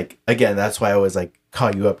you it's like, again, that's why I always like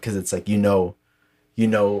call you up, because it's like, you know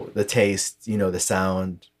the taste, you know the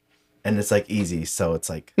sound, and it's like easy, so it's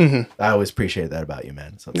like I always appreciate that about you,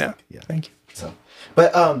 man. So it's like, thank you. So,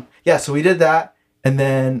 but so we did that, and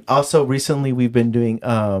then also recently we've been doing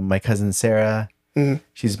my cousin Sarah.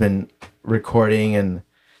 She's been recording, and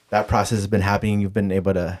that process has been happening. You've been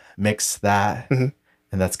able to mix that, and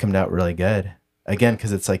that's coming out really good. Again,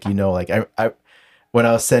 because it's like, you know, like I when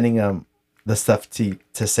I was sending the stuff to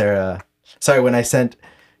Sarah. Sorry, when I sent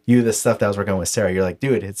you the stuff that I was working on with Sarah, you're like,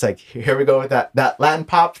 dude, it's like, here we go with that Latin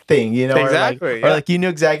pop thing, you know? Exactly. Or like you knew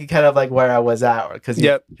exactly kind of like where I was at, because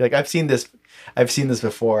you're like, I've seen this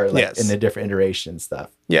before, like in a different iteration and stuff.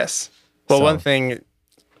 Yes. Well, one thing,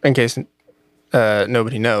 in case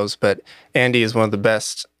nobody knows, but Andy is one of the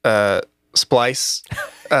best splice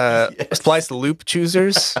loop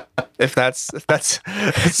choosers, if that's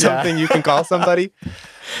something you can call somebody.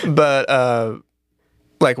 But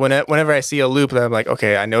like whenever I see a loop, that I'm like,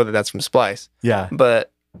 okay, I know that that's from Splice. Yeah.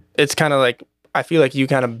 But it's kind of like, I feel like you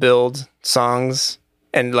kind of build songs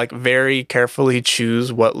and like very carefully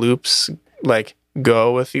choose what loops like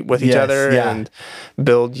go with each other and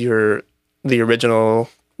build the original,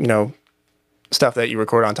 you know, stuff that you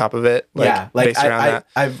record on top of it. Like based around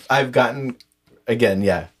that. I've gotten,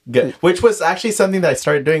 again, good. Which was actually something that I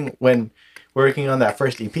started doing when working on that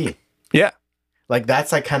first EP. Yeah. Like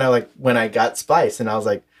that's like kind of like when I got Splice, and I was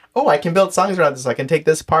like, oh, I can build songs around this. I can take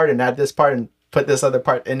this part and add this part and put this other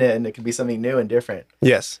part in it, and it can be something new and different.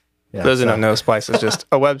 Yes. Yeah, those who don't know, Splice is just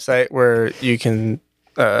a website where you can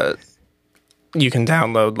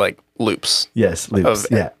download like loops. Yes, loops.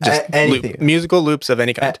 Just musical loops of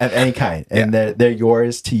any kind. Of any kind, and they're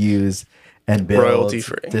yours to use and build, royalty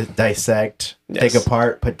free, dissect, take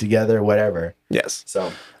apart, put together, whatever. Yes.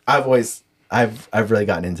 So I've really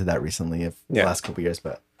gotten into that recently, the last couple of years,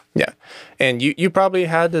 but and you probably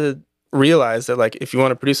had to realize that like if you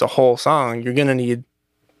want to produce a whole song, you're gonna need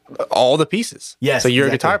all the pieces. Yes. So you're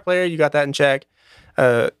a guitar player, you got that in check.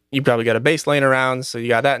 You probably got a bass laying around, so you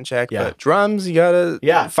got that in check. Yeah. But drums, you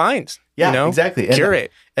gotta find. Yeah, you know? Exactly.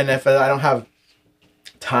 Curate. And if I don't have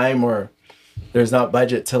time or there's not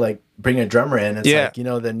budget to like bring a drummer in, it's like, you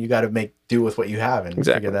know, then you got to do with what you have and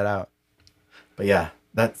figure that out. But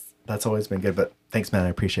that's always been good. But thanks, man. I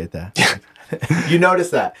appreciate that. You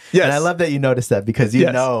noticed that. Yes. And I love that you noticed that, because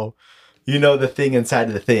you know the thing inside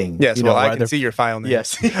of the thing. Yes. You know, I can see your file name.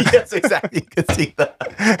 Yes. Yes, exactly. You can see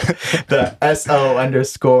the SO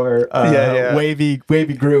underscore wavy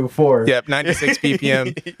groove 4. Yep. 96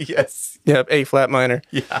 BPM. Yes. Yep. A flat minor.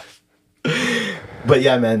 Yeah. But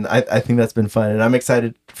yeah, man, I think that's been fun, and I'm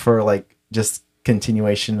excited for like just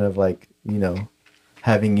continuation of like, you know,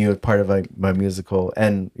 having you as part of my musical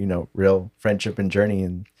and, real friendship and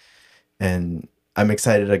journey. And I'm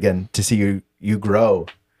excited again to see you grow.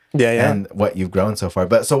 Yeah. And what you've grown so far.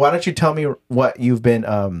 But so why don't you tell me what you've been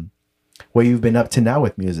up to now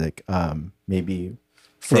with music? Maybe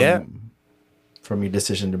from your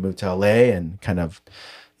decision to move to LA and kind of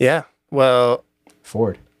well,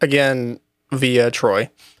 forward. Again, via Troy.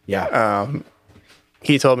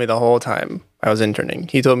 He told me the whole time I was interning.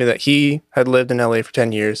 He told me that he had lived in LA for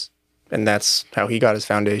 10 years, and that's how he got his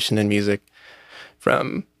foundation in music,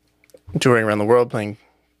 from touring around the world playing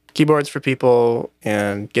keyboards for people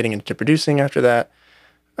and getting into producing after that.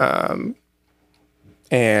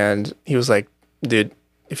 And he was like, dude,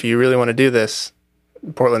 if you really want to do this,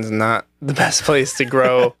 Portland's not the best place to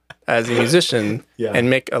grow as a musician and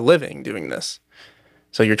make a living doing this.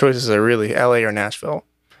 So your choices are really LA or Nashville,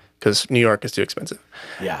 because New York is too expensive.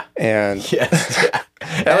 Yeah. And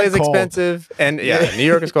LA is expensive. And New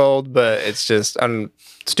York is cold, but it's just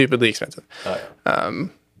stupidly expensive.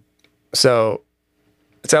 So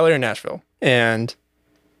it's LA or Nashville. And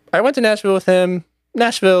I went to Nashville with him.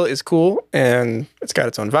 Nashville is cool and it's got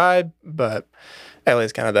its own vibe, but LA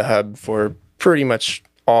is kind of the hub for pretty much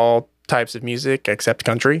all types of music except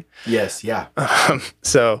country. Yes, yeah.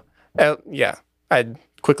 So I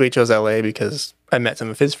quickly chose LA because I met some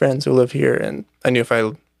of his friends who live here, and I knew if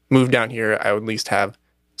I moved down here, I would at least have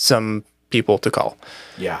some people to call.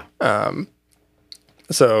 Yeah. But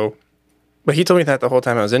he told me that the whole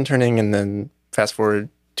time I was interning, and then fast forward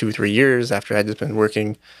 2-3 years after I'd just been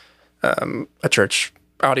working a church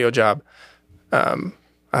audio job,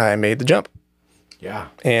 I made the jump. Yeah.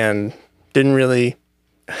 And didn't really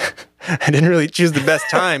choose the best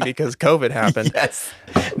time because COVID happened. Yes.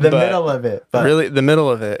 The middle of it. But really the middle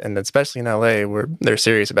of it, and especially in LA where they're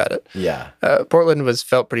serious about it. Yeah. Portland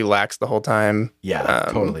felt pretty lax the whole time. Yeah,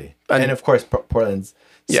 totally. And of course, Portland's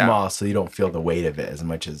small, so you don't feel the weight of it as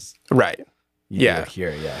much as you do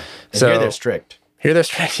here. Yeah. And so, here they're strict.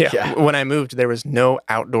 Yeah. When I moved, there was no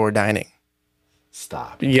outdoor dining.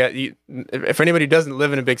 Stop. Yeah. If anybody doesn't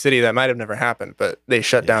live in a big city, that might have never happened, but they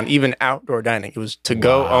shut down even outdoor dining. It was to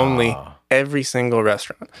go only, every single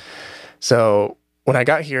restaurant. So when I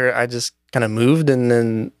got here, I just kind of moved and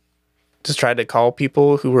then just tried to call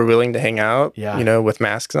people who were willing to hang out, with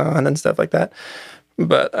masks on and stuff like that.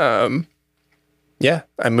 But I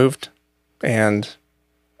moved and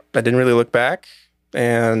I didn't really look back.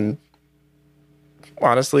 And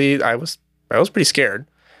honestly, I was pretty scared.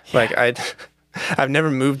 Like I've never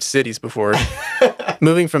moved cities before.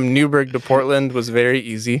 Moving from Newburgh to Portland was very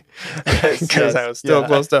easy because I was still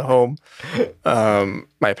close to home.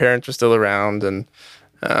 My parents were still around, and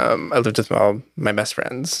I lived with all my best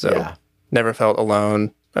friends, so never felt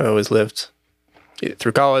alone. I always lived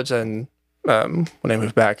through college, and when I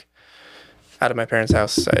moved back out of my parents'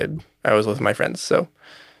 house, I was with my friends. So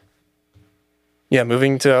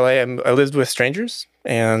moving to LA, I lived with strangers,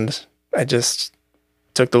 and I just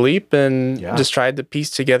took the leap and just tried to piece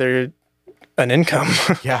together an income.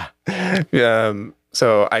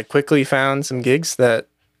 So I quickly found some gigs that,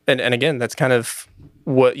 and again, that's kind of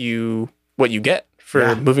what you get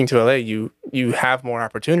for moving to LA. You have more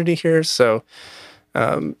opportunity here. So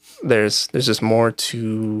there's just more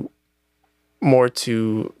to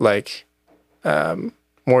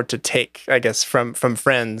take, I guess, from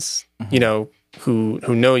friends, who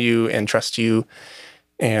know you and trust you,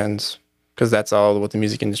 and because that's all what the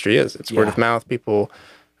music industry is. It's word of mouth. People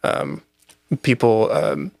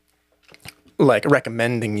like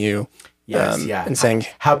recommending you. And saying,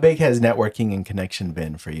 how big has networking and connection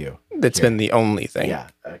been for you? It's been the only thing. Yeah.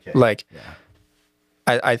 Okay.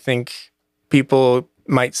 I think people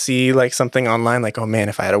might see like something online, like, oh man,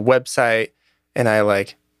 if I had a website and I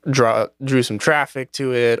drew some traffic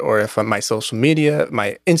to it, or if my social media,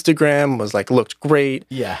 my Instagram was looked great.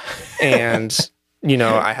 Yeah. And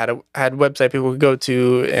I had a website people could go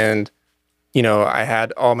to, and I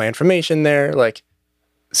had all my information there. Like,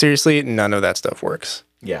 seriously, none of that stuff works.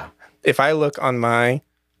 Yeah. If I look on my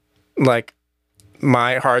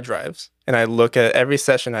hard drives and I look at every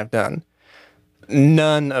session I've done,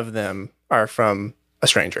 none of them are from a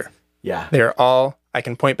stranger. Yeah. They're all, I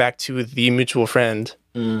can point back to the mutual friend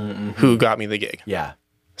who got me the gig. Yeah.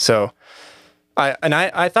 So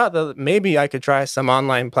I thought that maybe I could try some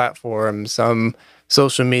online platform, some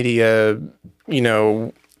social media,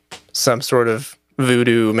 some sort of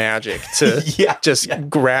voodoo magic to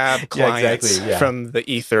grab clients from the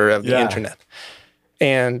ether of the internet.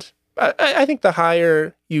 And I think the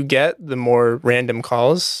higher you get, the more random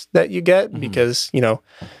calls that you get, because,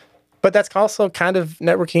 but that's also kind of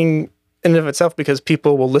networking in and of itself, because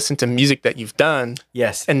people will listen to music that you've done.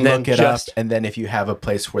 Yes. And look then it up. And then if you have a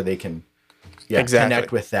place where they can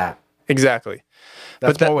connect with that. Exactly.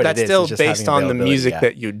 That's still based on the music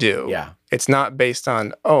that you do. Yeah. It's not based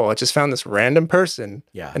on, oh, I just found this random person.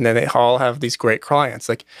 Yeah. And then they all have these great clients.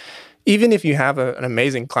 Like, even if you have an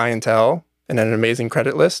amazing clientele and an amazing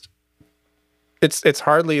credit list, it's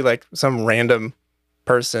hardly like some random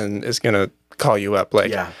person is going to call you up.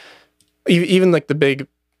 Like, even like the big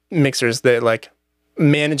mixers that like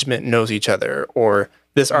management knows each other, or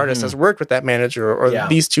this artist has worked with that manager, or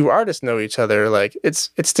these two artists know each other. Like, it's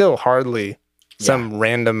still hardly some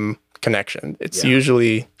random connection. It's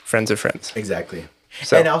usually friends of friends. Exactly.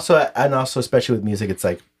 So, and also especially with music, it's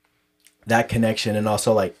like that connection, and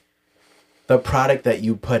also like the product that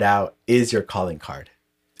you put out is your calling card.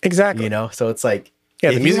 Exactly. You know, so it's like,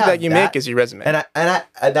 the music that you make is your resume. And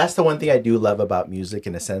I that's the one thing I do love about music,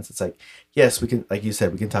 in a sense. It's like, yes, we can, like you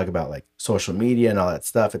said, we can talk about like social media and all that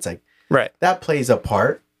stuff. It's like, right, that plays a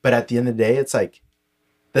part, but at the end of the day, it's like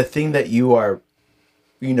the thing that you are,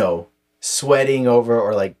 you know, sweating over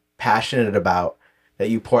or like passionate about, that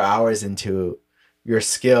you pour hours into, your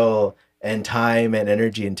skill and time and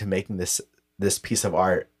energy into making this piece of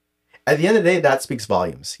art. At the end of the day, that speaks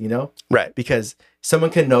volumes, you know? Right. Because someone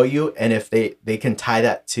can know you, and if they can tie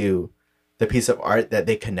that to the piece of art that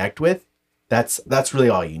they connect with, that's really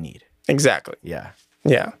all you need. Exactly. Yeah.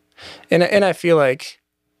 Yeah. And I feel like,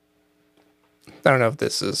 I don't know if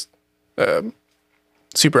this is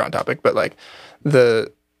super on topic, but like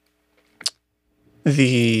the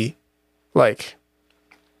like,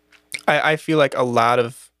 I feel like a lot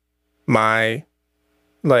of my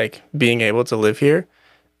like being able to live here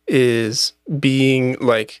is being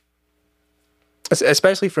like,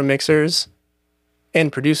 especially for mixers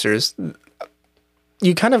and producers,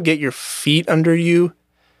 you kind of get your feet under you,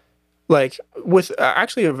 like with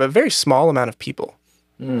actually a very small amount of people.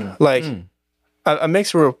 A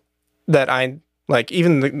mixer that I like,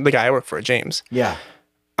 even the guy I work for, James. Yeah.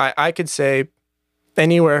 I could say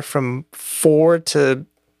anywhere from 4 to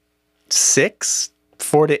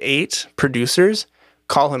 8 producers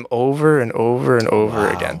call him over and over and over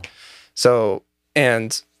again. So,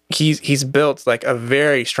 and he's built like a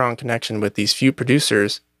very strong connection with these few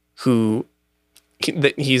producers who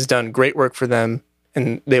he's done great work for them,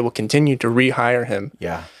 and they will continue to rehire him.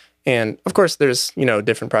 Yeah. And of course, there's, you know,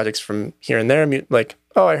 different projects from here and there. Like,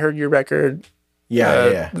 oh, I heard your record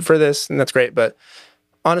for this, and that's great. But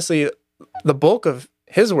honestly, the bulk of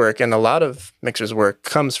his work and a lot of mixers' work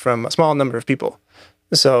comes from a small number of people.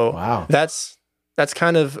 So that's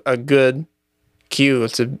kind of a good cue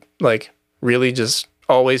to like really just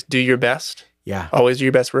always do your best. Yeah. Always do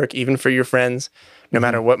your best work, even for your friends, no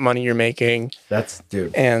matter what money you're making. That's,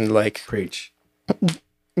 dude. And like, preach.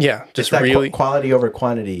 Yeah, just it's that really quality over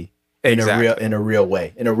quantity. Exactly. in a real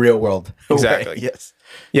way, in a real world. Exactly. Yes.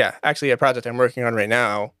 Yeah. Actually, a project I'm working on right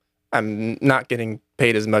now, I'm not getting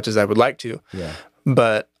paid as much as I would like to. Yeah.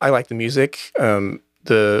 But I like the music.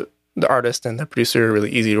 The artist and the producer are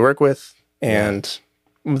really easy to work with, and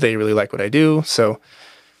they really like what I do. So,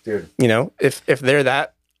 dude, you know, if they're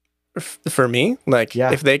that for me, like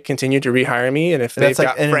if they continue to rehire me, and if they've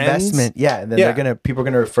got an friends, investment, and then people are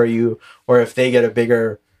gonna refer you, or if they get a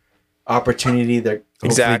bigger opportunity, they're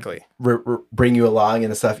exactly bring you along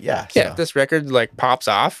and stuff. Yeah. So. If this record like pops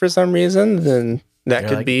off for some reason, then that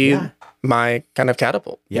could be my kind of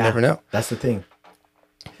catapult. You never know. That's the thing.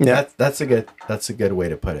 Yeah, that's a good way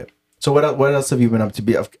to put it. So what else have you been up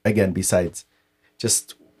to? Again, besides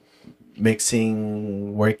just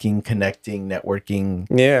mixing, working, connecting, networking.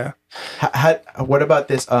 Yeah. What about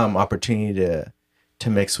this opportunity to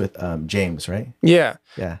mix with James, right? Yeah.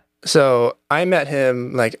 Yeah. So I met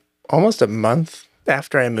him like almost a month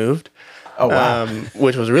after I moved. Oh wow.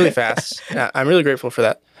 Which was really fast. I'm really grateful for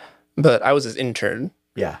that. But I was his intern.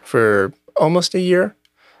 Yeah. For almost a year.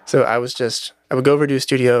 So I would go over to a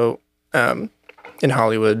studio in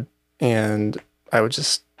Hollywood, and I would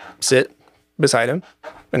just sit beside him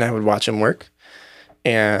and I would watch him work.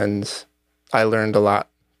 And I learned a lot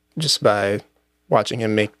just by watching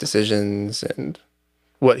him make decisions and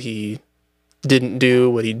what he didn't do,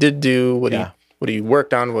 what he did do, what he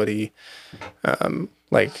worked on, what he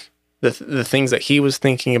like the things that he was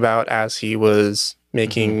thinking about as he was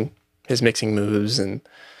making his mixing moves. And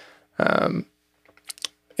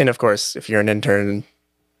of course, if you're an intern,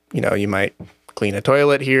 you know, you might clean a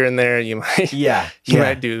toilet here and there. You might,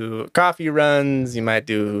 might do coffee runs. You might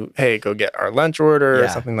do, hey, go get our lunch order or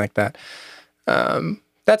something like that.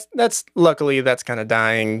 That's luckily that's kind of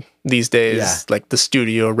dying these days. Like the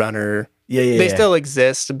studio runner. They still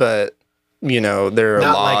exist, but there are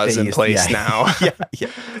Not like laws they in used- place yeah. now Yeah.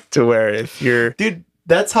 to where if you're Dude,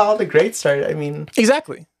 that's how the greats started. I mean,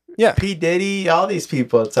 exactly. Yeah. P. Diddy, all these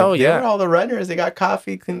people. It's like Oh, they yeah. were all the runners. They got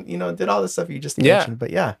coffee, did all the stuff you just Yeah. mentioned. But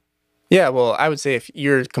yeah. Yeah, well, I would say if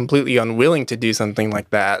you're completely unwilling to do something like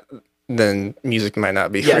that, then music might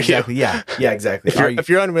not be Yeah, for exactly. you. Yeah, exactly. If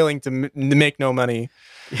you're unwilling to make no money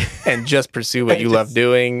and just pursue what you love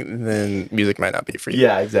doing, then music might not be for you.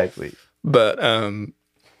 Yeah, exactly. But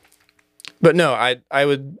no, I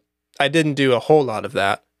didn't do a whole lot of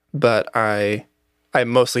that, but I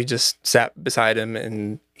mostly just sat beside him,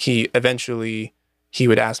 and he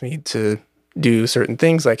would ask me to do certain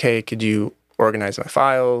things like, hey, could you organize my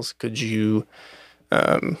files? Could you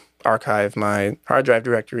archive my hard drive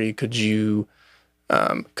directory? Could you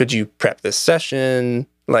prep this session?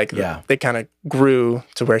 Like, they kind of grew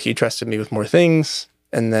to where he trusted me with more things.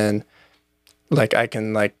 And then like I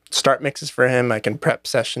can like start mixes for him. I can prep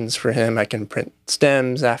sessions for him. I can print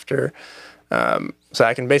stems after. So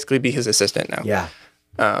I can basically be his assistant now. Yeah.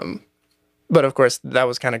 But of course that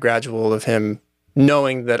was kind of gradual of him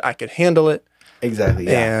knowing that I could handle it. Exactly.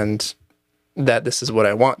 Yeah. And that this is what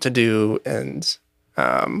I want to do. And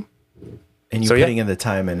you putting in the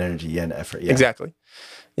time and energy and effort. Yeah. Exactly.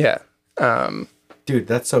 Yeah. Dude,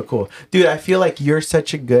 that's so cool. Dude, I feel like you're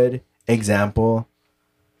such a good example,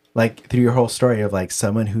 like through your whole story of like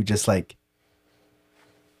someone who just like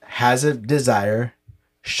has a desire,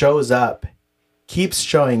 shows up, keeps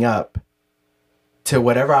showing up to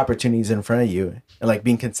whatever opportunities in front of you, and like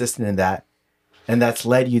being consistent in that. And that's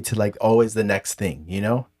led you to like always the next thing,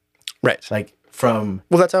 Right. Like well,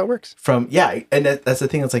 that's how it works. And that's the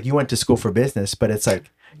thing. It's like you went to school for business, but it's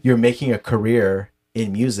like you're making a career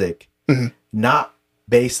in music, not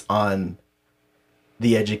based on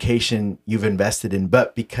the education you've invested in,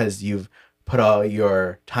 but because you've put all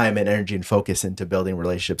your time and energy and focus into building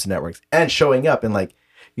relationships, networks, and showing up and like,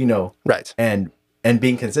 right. And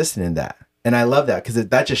being consistent in that. And I love that because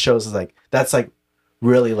that just shows like, that's like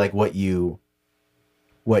really like what you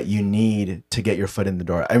need to get your foot in the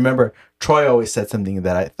door. I remember Troy always said something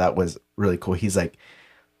that I thought was really cool. He's like,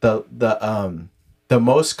 the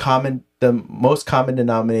most common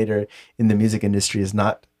denominator in the music industry is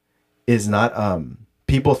not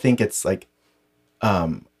people think it's like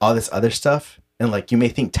all this other stuff, and like you may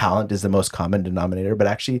think talent is the most common denominator, but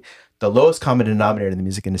actually the lowest common denominator in the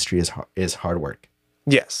music industry is hard work.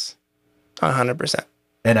 Yes, 100%.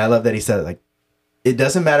 And I love that he said like, it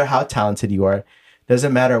doesn't matter how talented you are,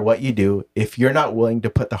 doesn't matter what you do, if you're not willing to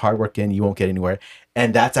put the hard work in, you won't get anywhere.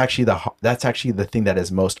 And that's actually the thing that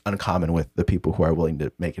is most uncommon with the people who are willing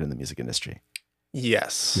to make it in the music industry.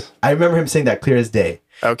 Yes. I remember him saying that clear as day.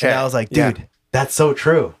 Okay. And I was like, dude, that's so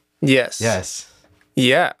true. Yes. Yes.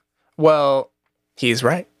 Yeah. Well, he's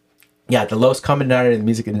right. Yeah, the lowest common denominator in the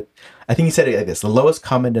music industry, I think he said it like this, the lowest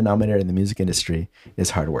common denominator in the music industry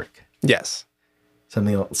is hard work. Yes.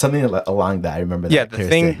 Something along that. I remember that. Yeah,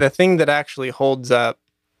 the thing that actually holds up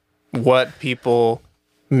what people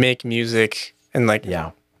make music and like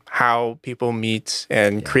how people meet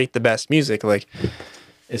and create the best music, like,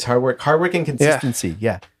 is hard work and consistency.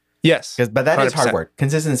 Yeah. Yes. But that 100%. Is hard work.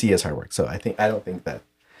 Consistency is hard work. So I don't think that.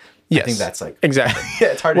 Yes. I think that's like exactly.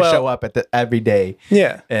 Yeah, it's hard to show up every day.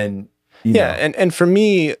 Yeah. And and for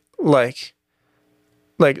me, like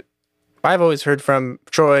I've always heard from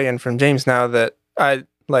Troy and from James now that I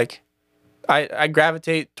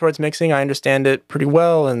gravitate towards mixing. I understand it pretty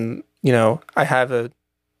well, and I have a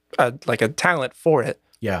talent for it.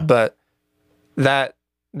 Yeah. But that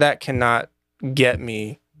cannot get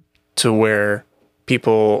me to where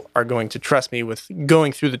people are going to trust me with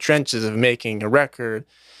going through the trenches of making a record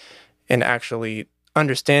and actually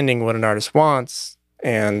understanding what an artist wants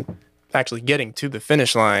and actually getting to the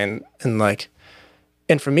finish line. And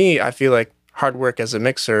for me, I feel like hard work as a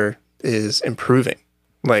mixer is improving.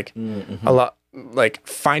 Like a lot, like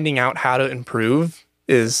finding out how to improve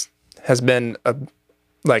has been a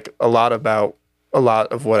lot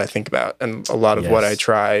of what I think about, and a lot of what I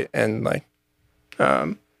try, and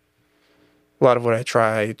a lot of what I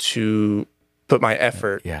try to put my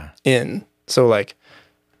effort in. So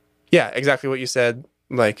exactly what you said.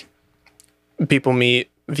 Like, people meet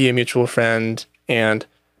via mutual friend and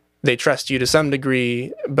they trust you to some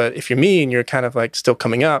degree, but if you're me and you're kind of like still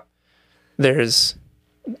coming up, there's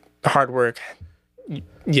hard work.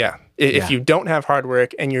 Yeah. If you don't have hard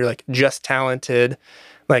work and you're like just talented,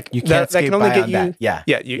 like you can't that can only get you. That. Yeah.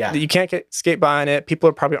 You can't skate by on it.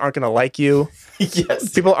 People probably aren't going to like you.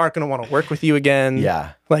 Yes. People aren't going to want to work with you again.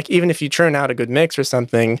 Yeah. Like, even if you churn out a good mix or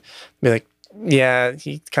something, be like, yeah,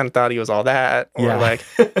 he kind of thought he was all that, or like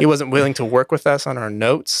he wasn't willing to work with us on our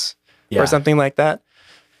notes or something like that.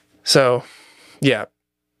 So, yeah,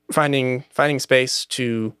 finding space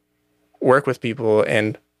to work with people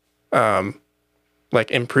and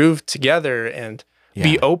like improve together and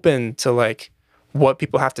be open to like what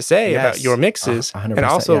people have to say about your mixes, 100%, and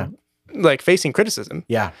also like facing criticism.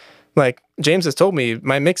 Yeah. Like James has told me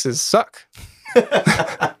my mixes suck.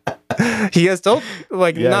 He has told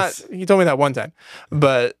he told me that one time,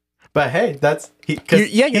 but hey, that's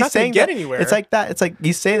you're not going to get anywhere. It's like that. It's like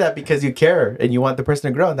you say that because you care and you want the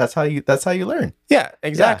person to grow, and that's how you learn. Yeah,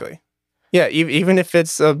 exactly. Yeah, even if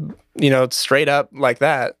it's straight up like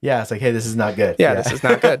that. Yeah, it's like, hey, this is not good. Yeah, this is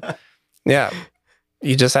not good. Yeah,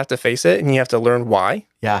 you just have to face it, and you have to learn why.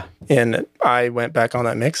 Yeah. And I went back on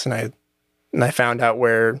that mix, and I found out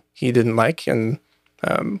where he didn't like, and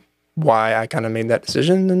why I kind of made that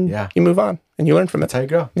decision, and you move on and you learn from it. That's how you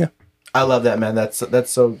grow. Yeah. I love that, man. That's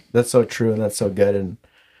so true, and that's so good. And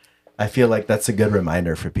I feel like that's a good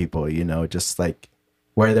reminder for people, just like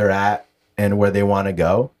where they're at and where they want to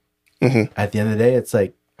go. Mm-hmm. At the end of the day, it's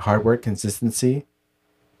like hard work, consistency,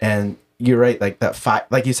 and you're right. Like that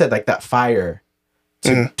like you said, like that fire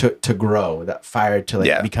to grow, that fire to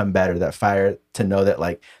like become better, that fire to know that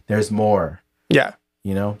like there's more. Yeah.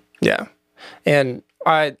 Yeah. And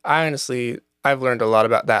I honestly, I've learned a lot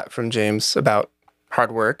about that from James, about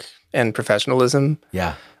hard work and professionalism.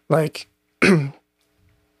 Yeah. Like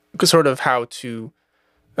sort of how to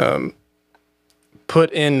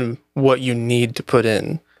put in what you need to put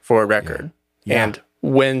in for a record. Yeah. And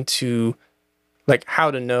when to, like, how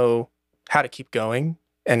to know how to keep going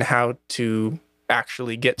and how to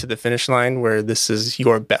actually get to the finish line where this is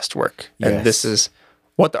your best work. Yes. And this is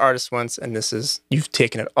what the artist wants, and this is, you've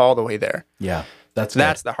taken it all the way there. Yeah.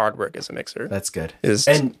 That's the hard work as a mixer. That's good.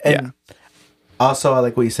 And also, I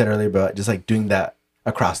like what you said earlier about just like doing that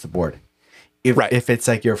across the board. If it's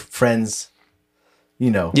like your friends,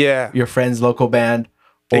 your friend's local band,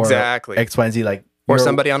 or exactly X, Y, and Z, like, or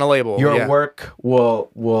somebody on a label, your work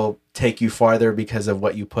will take you farther because of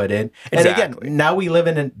what you put in. Exactly. And again, now we live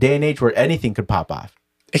in a day and age where anything could pop off.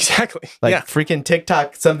 Exactly. Like freaking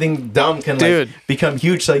TikTok, something dumb can like become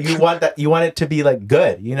huge. So you want it to be like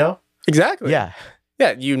good, Exactly. Yeah.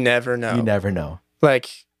 Yeah. You never know. You never know. Like,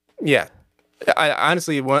 yeah. I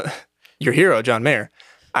honestly want your hero, John Mayer.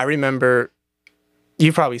 I remember,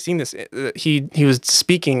 you've probably seen this. He was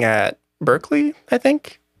speaking at Berkeley, I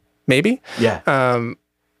think, maybe. Yeah. And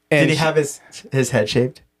did he have his head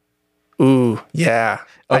shaved? Ooh, yeah.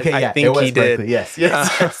 Okay, I think he did. Berkeley. Yes.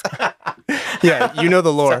 Yeah, you know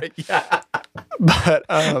the lore. Sorry, yeah. But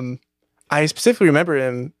I specifically remember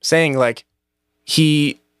him saying like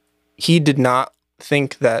he did not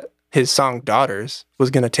think that his song "Daughters"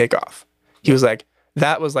 was gonna take off. He was like,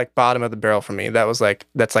 that was like bottom of the barrel for me. That's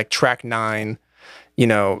like track 9.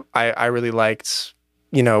 I really liked,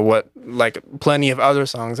 what, like plenty of other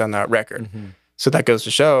songs on that record. Mm-hmm. So that goes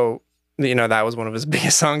to show, that was one of his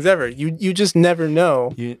biggest songs ever. You just never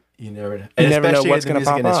know. You never know. You never know what's going to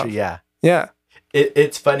pop off. Yeah. Yeah.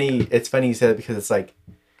 It's funny. It's funny you said it because it's like,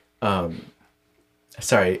 talking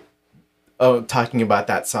about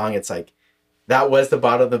that song, it's like, that was the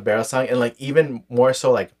bottom of the barrel song. And like, even more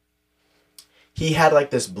so, like, he had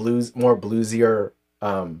like this more bluesier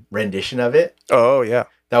rendition of it. Oh yeah,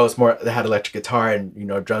 that had electric guitar and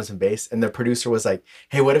drums and bass. And the producer was like,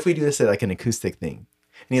 "Hey, what if we do this as like an acoustic thing?"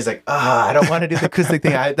 And he's like, I don't want to do the acoustic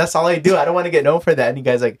thing. That's all I do. I don't want to get known for that. And you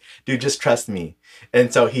guys like, dude, just trust me.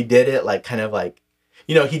 And so he did it like kind of like,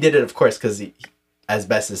 he did it of course because he, as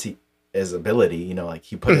best as his ability, like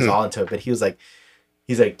he put his all into it. But he's like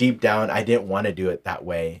deep down, I didn't want to do it that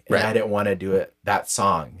way, and I didn't want to do it that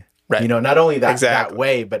song. Right. Not only that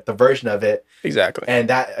way, but the version of it. Exactly. And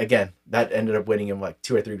that ended up winning him like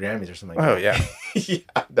 2 or 3 Grammys or something like that. Oh, yeah.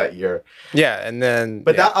 Yeah, that year. Yeah, and then...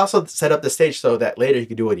 But that also set up the stage so that later he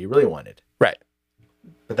could do what he really wanted. Right.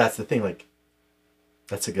 But that's the thing, like,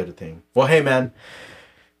 that's a good thing. Well, hey, man,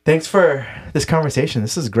 thanks for this conversation.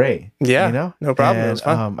 This is great. Yeah, no problem. It was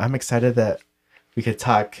fun. I'm excited that we could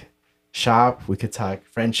talk shop, we could talk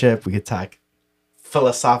friendship, we could talk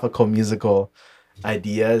philosophical, musical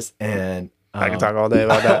ideas, and I can talk all day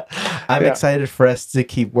about that. I'm excited for us to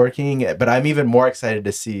keep working, but I'm even more excited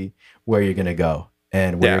to see where you're gonna go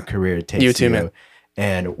and where your career takes you, man.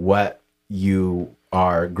 And what you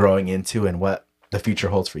are growing into and what the future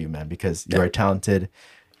holds for you, man, because you are talented.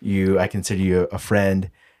 I consider you a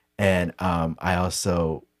friend, and I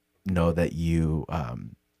also know that you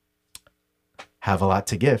have a lot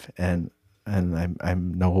to give, and I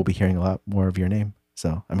know we'll be hearing a lot more of your name,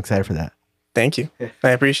 so I'm excited for that. Thank you. I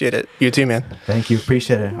appreciate it. You too, man. Thank you.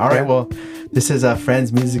 Appreciate it. All right. Well, this is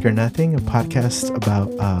Friends, Music or Nothing, a podcast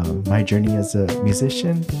about my journey as a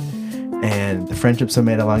musician. and the friendships I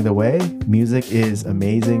made along the way. Music is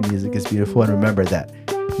amazing. Music is beautiful. And remember that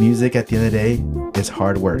music at the end of the day is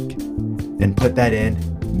hard work. And put that in,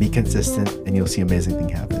 be consistent, and you'll see amazing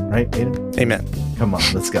things happen. Right, Aidan? Amen. Come on,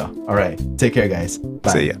 let's go. All right. Take care, guys.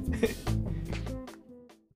 Bye. See ya.